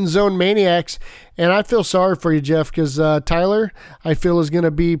End Zone Maniacs. And I feel sorry for you, Jeff, because Tyler, I feel, is going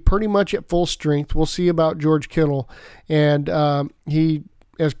to be pretty much at full strength. We'll see about George Kittle. And he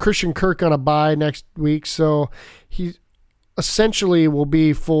has Christian Kirk on a bye next week, so he essentially will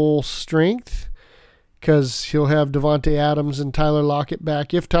be full strength because he'll have Devontae Adams and Tyler Lockett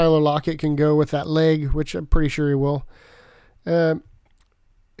back. If Tyler Lockett can go with that leg, which I'm pretty sure he will. Yeah,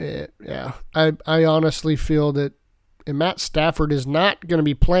 I honestly feel that Matt Stafford is not going to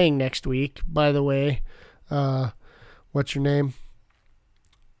be playing next week, by the way. What's your name?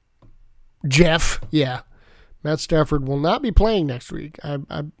 Jeff. Yeah. Matt Stafford will not be playing next week.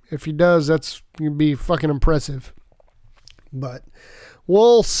 If he does, that's going to be fucking impressive. But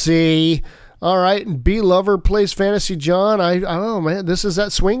we'll see. All right, and B Lover plays Fantasy John. I don't know, man. This is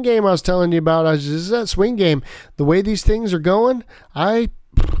that swing game I was telling you about. This is that swing game. The way these things are going, I'm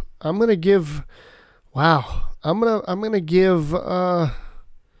gonna give. Wow, I'm gonna give. I'm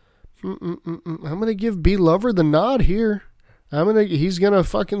gonna give B Lover the nod here. He's gonna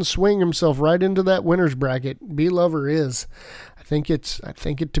fucking swing himself right into that winner's bracket. B Lover is. I think it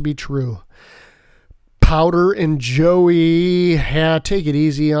to be true. Powder and Joey, yeah, take it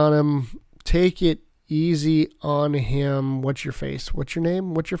easy on him. Take it easy on him. What's your face? What's your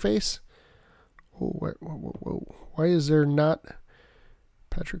name? What's your face? Oh, whoa. Why is there not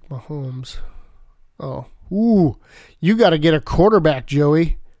Patrick Mahomes? Oh, ooh, you got to get a quarterback,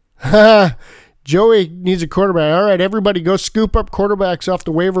 Joey. Joey needs a quarterback. All right, everybody go scoop up quarterbacks off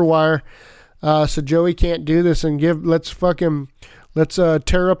the waiver wire. So Joey can't do this and let's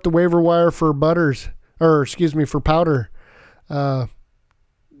tear up the waiver wire for Butters, for Powder.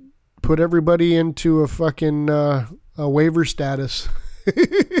 Put everybody into a fucking a waiver status.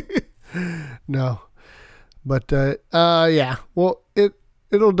 No, but yeah. Well,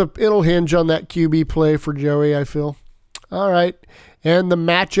 it'll hinge on that QB play for Joey, I feel. All right, and the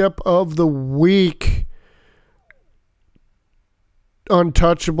matchup of the week: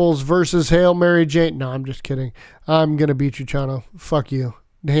 Untouchables versus Hail Mary Jane. No, I'm just kidding. I'm gonna beat you, Chano. Fuck you,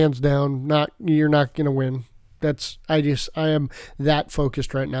 hands down. You're not gonna win. I am that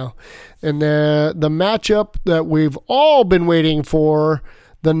focused right now. And the matchup that we've all been waiting for,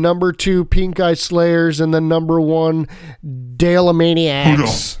 the number 2 Pink Eye Slayers and the number 1 Dale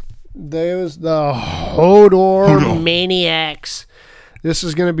Maniacs. There's the Hodor Maniacs. This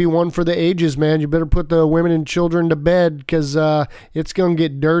is going to be one for the ages, man. You better put the women and children to bed because it's going to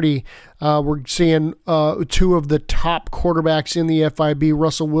get dirty. We're seeing 2 of the top quarterbacks in the FIB,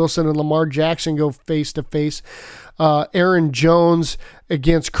 Russell Wilson and Lamar Jackson, go face-to-face. Aaron Jones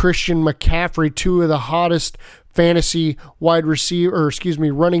against Christian McCaffrey, 2 of the hottest fantasy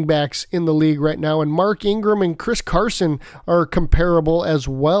running backs in the league right now. And Mark Ingram and Chris Carson are comparable as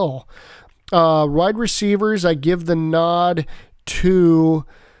well. Wide receivers, I give the nod to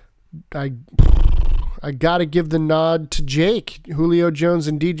I got to give the nod to Jake, Julio Jones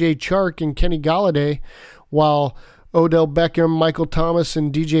and DJ Chark and Kenny Golladay, while Odell Beckham, Michael Thomas,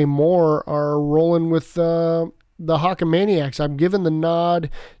 and DJ Moore are rolling with the Hawkamaniacs. I'm giving the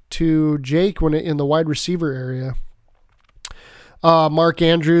nod to Jake when in the wide receiver area. Mark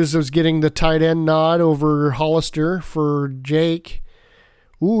Andrews was getting the tight end nod over Hollister for Jake.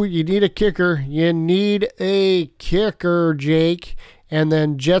 Ooh, you need a kicker. You need a kicker, Jake. And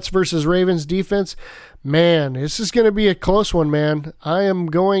then Jets versus Ravens defense. Man, this is going to be a close one, man.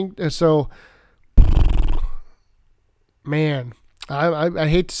 Man, I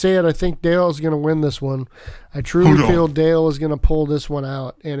hate to say it. I think Dale is going to win this one. I truly feel Dale is going to pull this one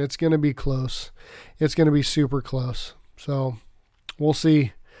out, and it's going to be close. It's going to be super close. So we'll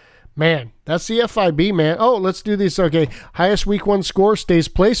see. Man, that's the FIB, man. Oh, let's do this. Okay, highest week 1 score stays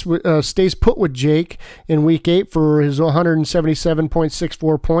put with Jake in week 8 for his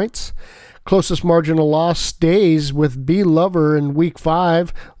 177.64 points. Closest margin of loss stays with B Lover in week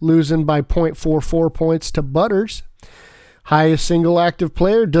 5, losing by 0.44 points to Butters. Highest single active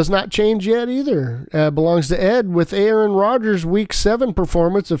player does not change yet either. Belongs to Ed with Aaron Rodgers' week 7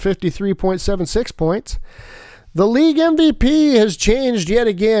 performance of 53.76 points. The league MVP has changed yet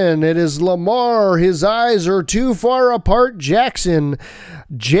again. It is Lamar. His eyes are too far apart. Jackson.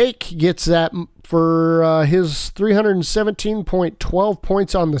 Jake gets that for his 317.12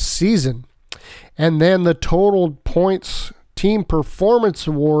 points on the season. And then the total points team performance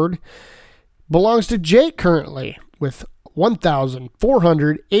award belongs to Jake currently with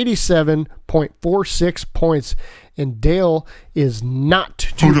 1,487.46 points. And Dale is not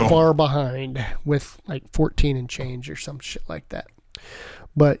too far behind with like 14 and change or some shit like that.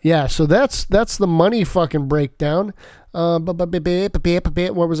 But yeah, so that's the money fucking breakdown. What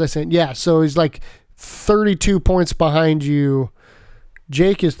was I saying? Yeah, so he's like 32 points behind you.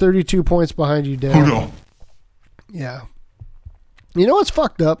 Jake is 32 points behind you, Dale. Yeah. You know what's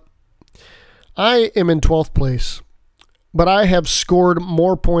fucked up? I am in 12th place, but I have scored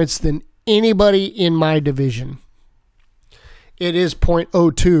more points than anybody in my division. It is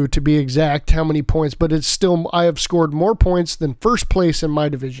 .02 to be exact, how many points, but it's still, I have scored more points than first place in my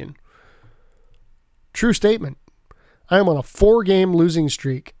division. True statement. I am on a 4-game losing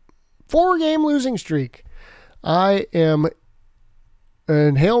streak. 4-game losing streak. And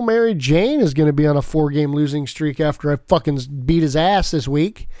Hail Mary Jane is going to be on a 4-game losing streak after I fucking beat his ass this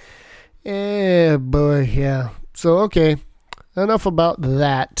week. Boy, yeah. So, okay. Enough about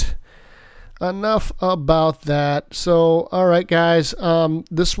that. So, all right, guys.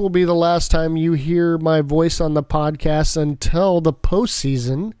 This will be the last time you hear my voice on the podcast until the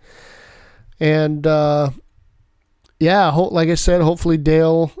postseason. And, like I said, hopefully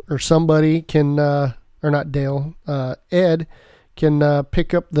Dale or somebody can, or not Dale, Ed can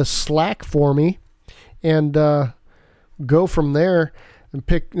pick up the slack for me and go from there. And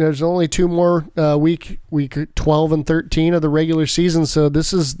there's only 2 more week 12 and 13 of the regular season, so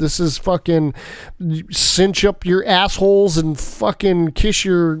this is fucking cinch up your assholes and fucking kiss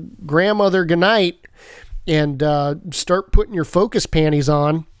your grandmother goodnight and start putting your focus panties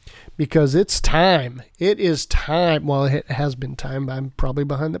on because it's time. It is time. Well, it has been time. I'm probably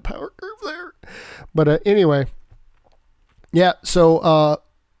behind the power curve there, but anyway, yeah. So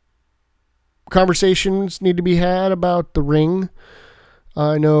conversations need to be had about the ring.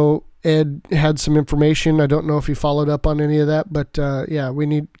 I know Ed had some information. I don't know if he followed up on any of that, but yeah, we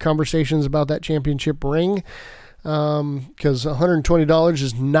need conversations about that championship ring because $120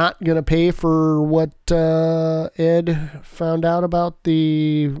 is not going to pay for what Ed found out about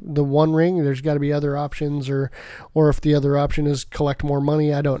the one ring. There's got to be other options, or if the other option is collect more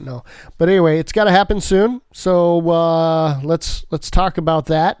money, I don't know. But anyway, it's got to happen soon. So let's talk about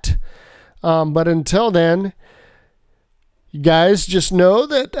that. But until then, you guys just know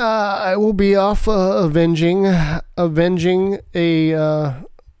that I will be off avenging a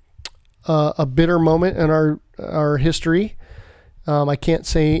bitter moment in our history. I can't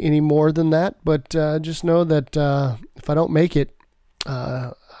say any more than that, but just know that if I don't make it,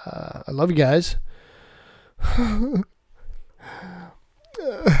 I love you guys.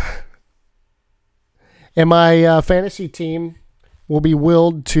 And my fantasy team will be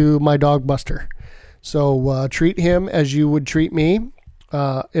willed to my dog Buster. So treat him as you would treat me,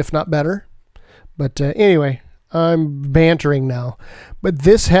 if not better. But anyway, I'm bantering now. But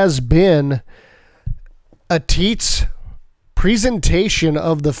this has been a TEATS presentation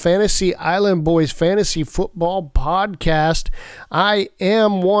of the Fantasy Island Boys Fantasy Football Podcast. I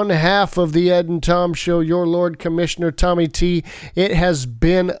am one half of the Ed and Tom Show, your Lord Commissioner Tommy T. It has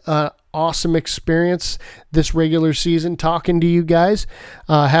been an awesome experience this regular season talking to you guys,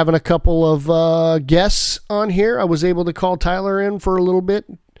 having a couple of guests on here. I was able to call Tyler in for a little bit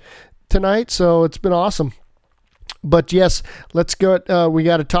tonight, so it's been awesome. But yes, let's go. We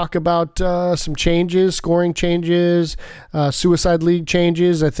got to talk about some changes, scoring changes, Suicide League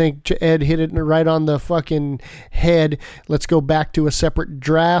changes. I think Ed hit it right on the fucking head. Let's go back to a separate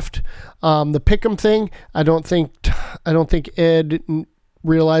draft. The pick'em thing, I don't think Ed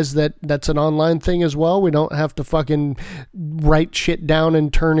realize that that's an online thing as well. We don't have to fucking write shit down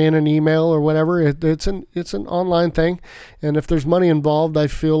and turn in an email or whatever. It's an online thing. And if there's money involved, I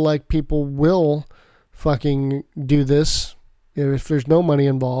feel like people will fucking do this. If there's no money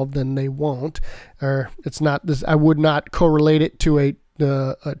involved, then they won't. Or it's not this. I would not correlate it to a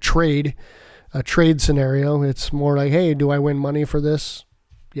trade scenario. It's more like, hey, do I win money for this?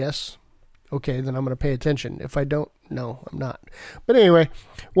 Yes. Okay, then I'm going to pay attention. If I don't, no, I'm not. But anyway,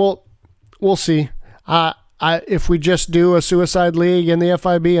 we'll see. If we just do a suicide league in the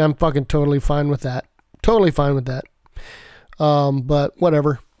FIB, I'm fucking totally fine with that. Totally fine with that. But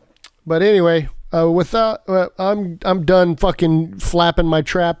whatever. But anyway, with that, I'm done fucking flapping my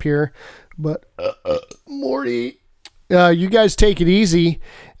trap here. But Morty, you guys take it easy,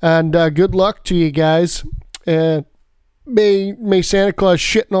 and good luck to you guys. And May Santa Claus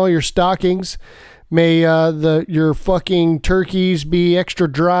shit in all your stockings. May your fucking turkeys be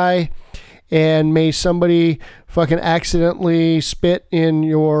extra dry, and may somebody fucking accidentally spit in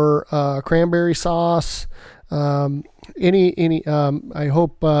your cranberry sauce. I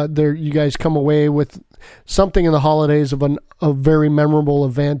hope you guys come away with something in the holidays of a very memorable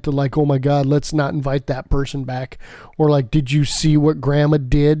event, to like, oh my God, let's not invite that person back. Or like, did you see what Grandma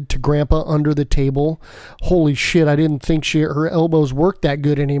did to Grandpa under the table? Holy shit, I didn't think her elbows worked that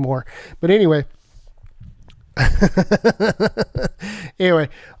good anymore. But anyway. Anyway,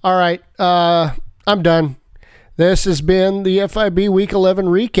 all right, I'm done. This has been the FIB Week 11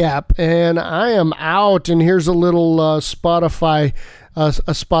 recap, and I am out. And here's a little Spotify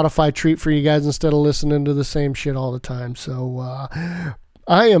treat for you guys instead of listening to the same shit all the time. So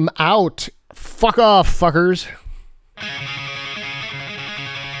I am out. Fuck off, fuckers.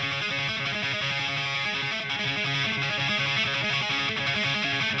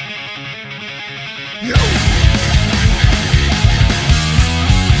 Yo!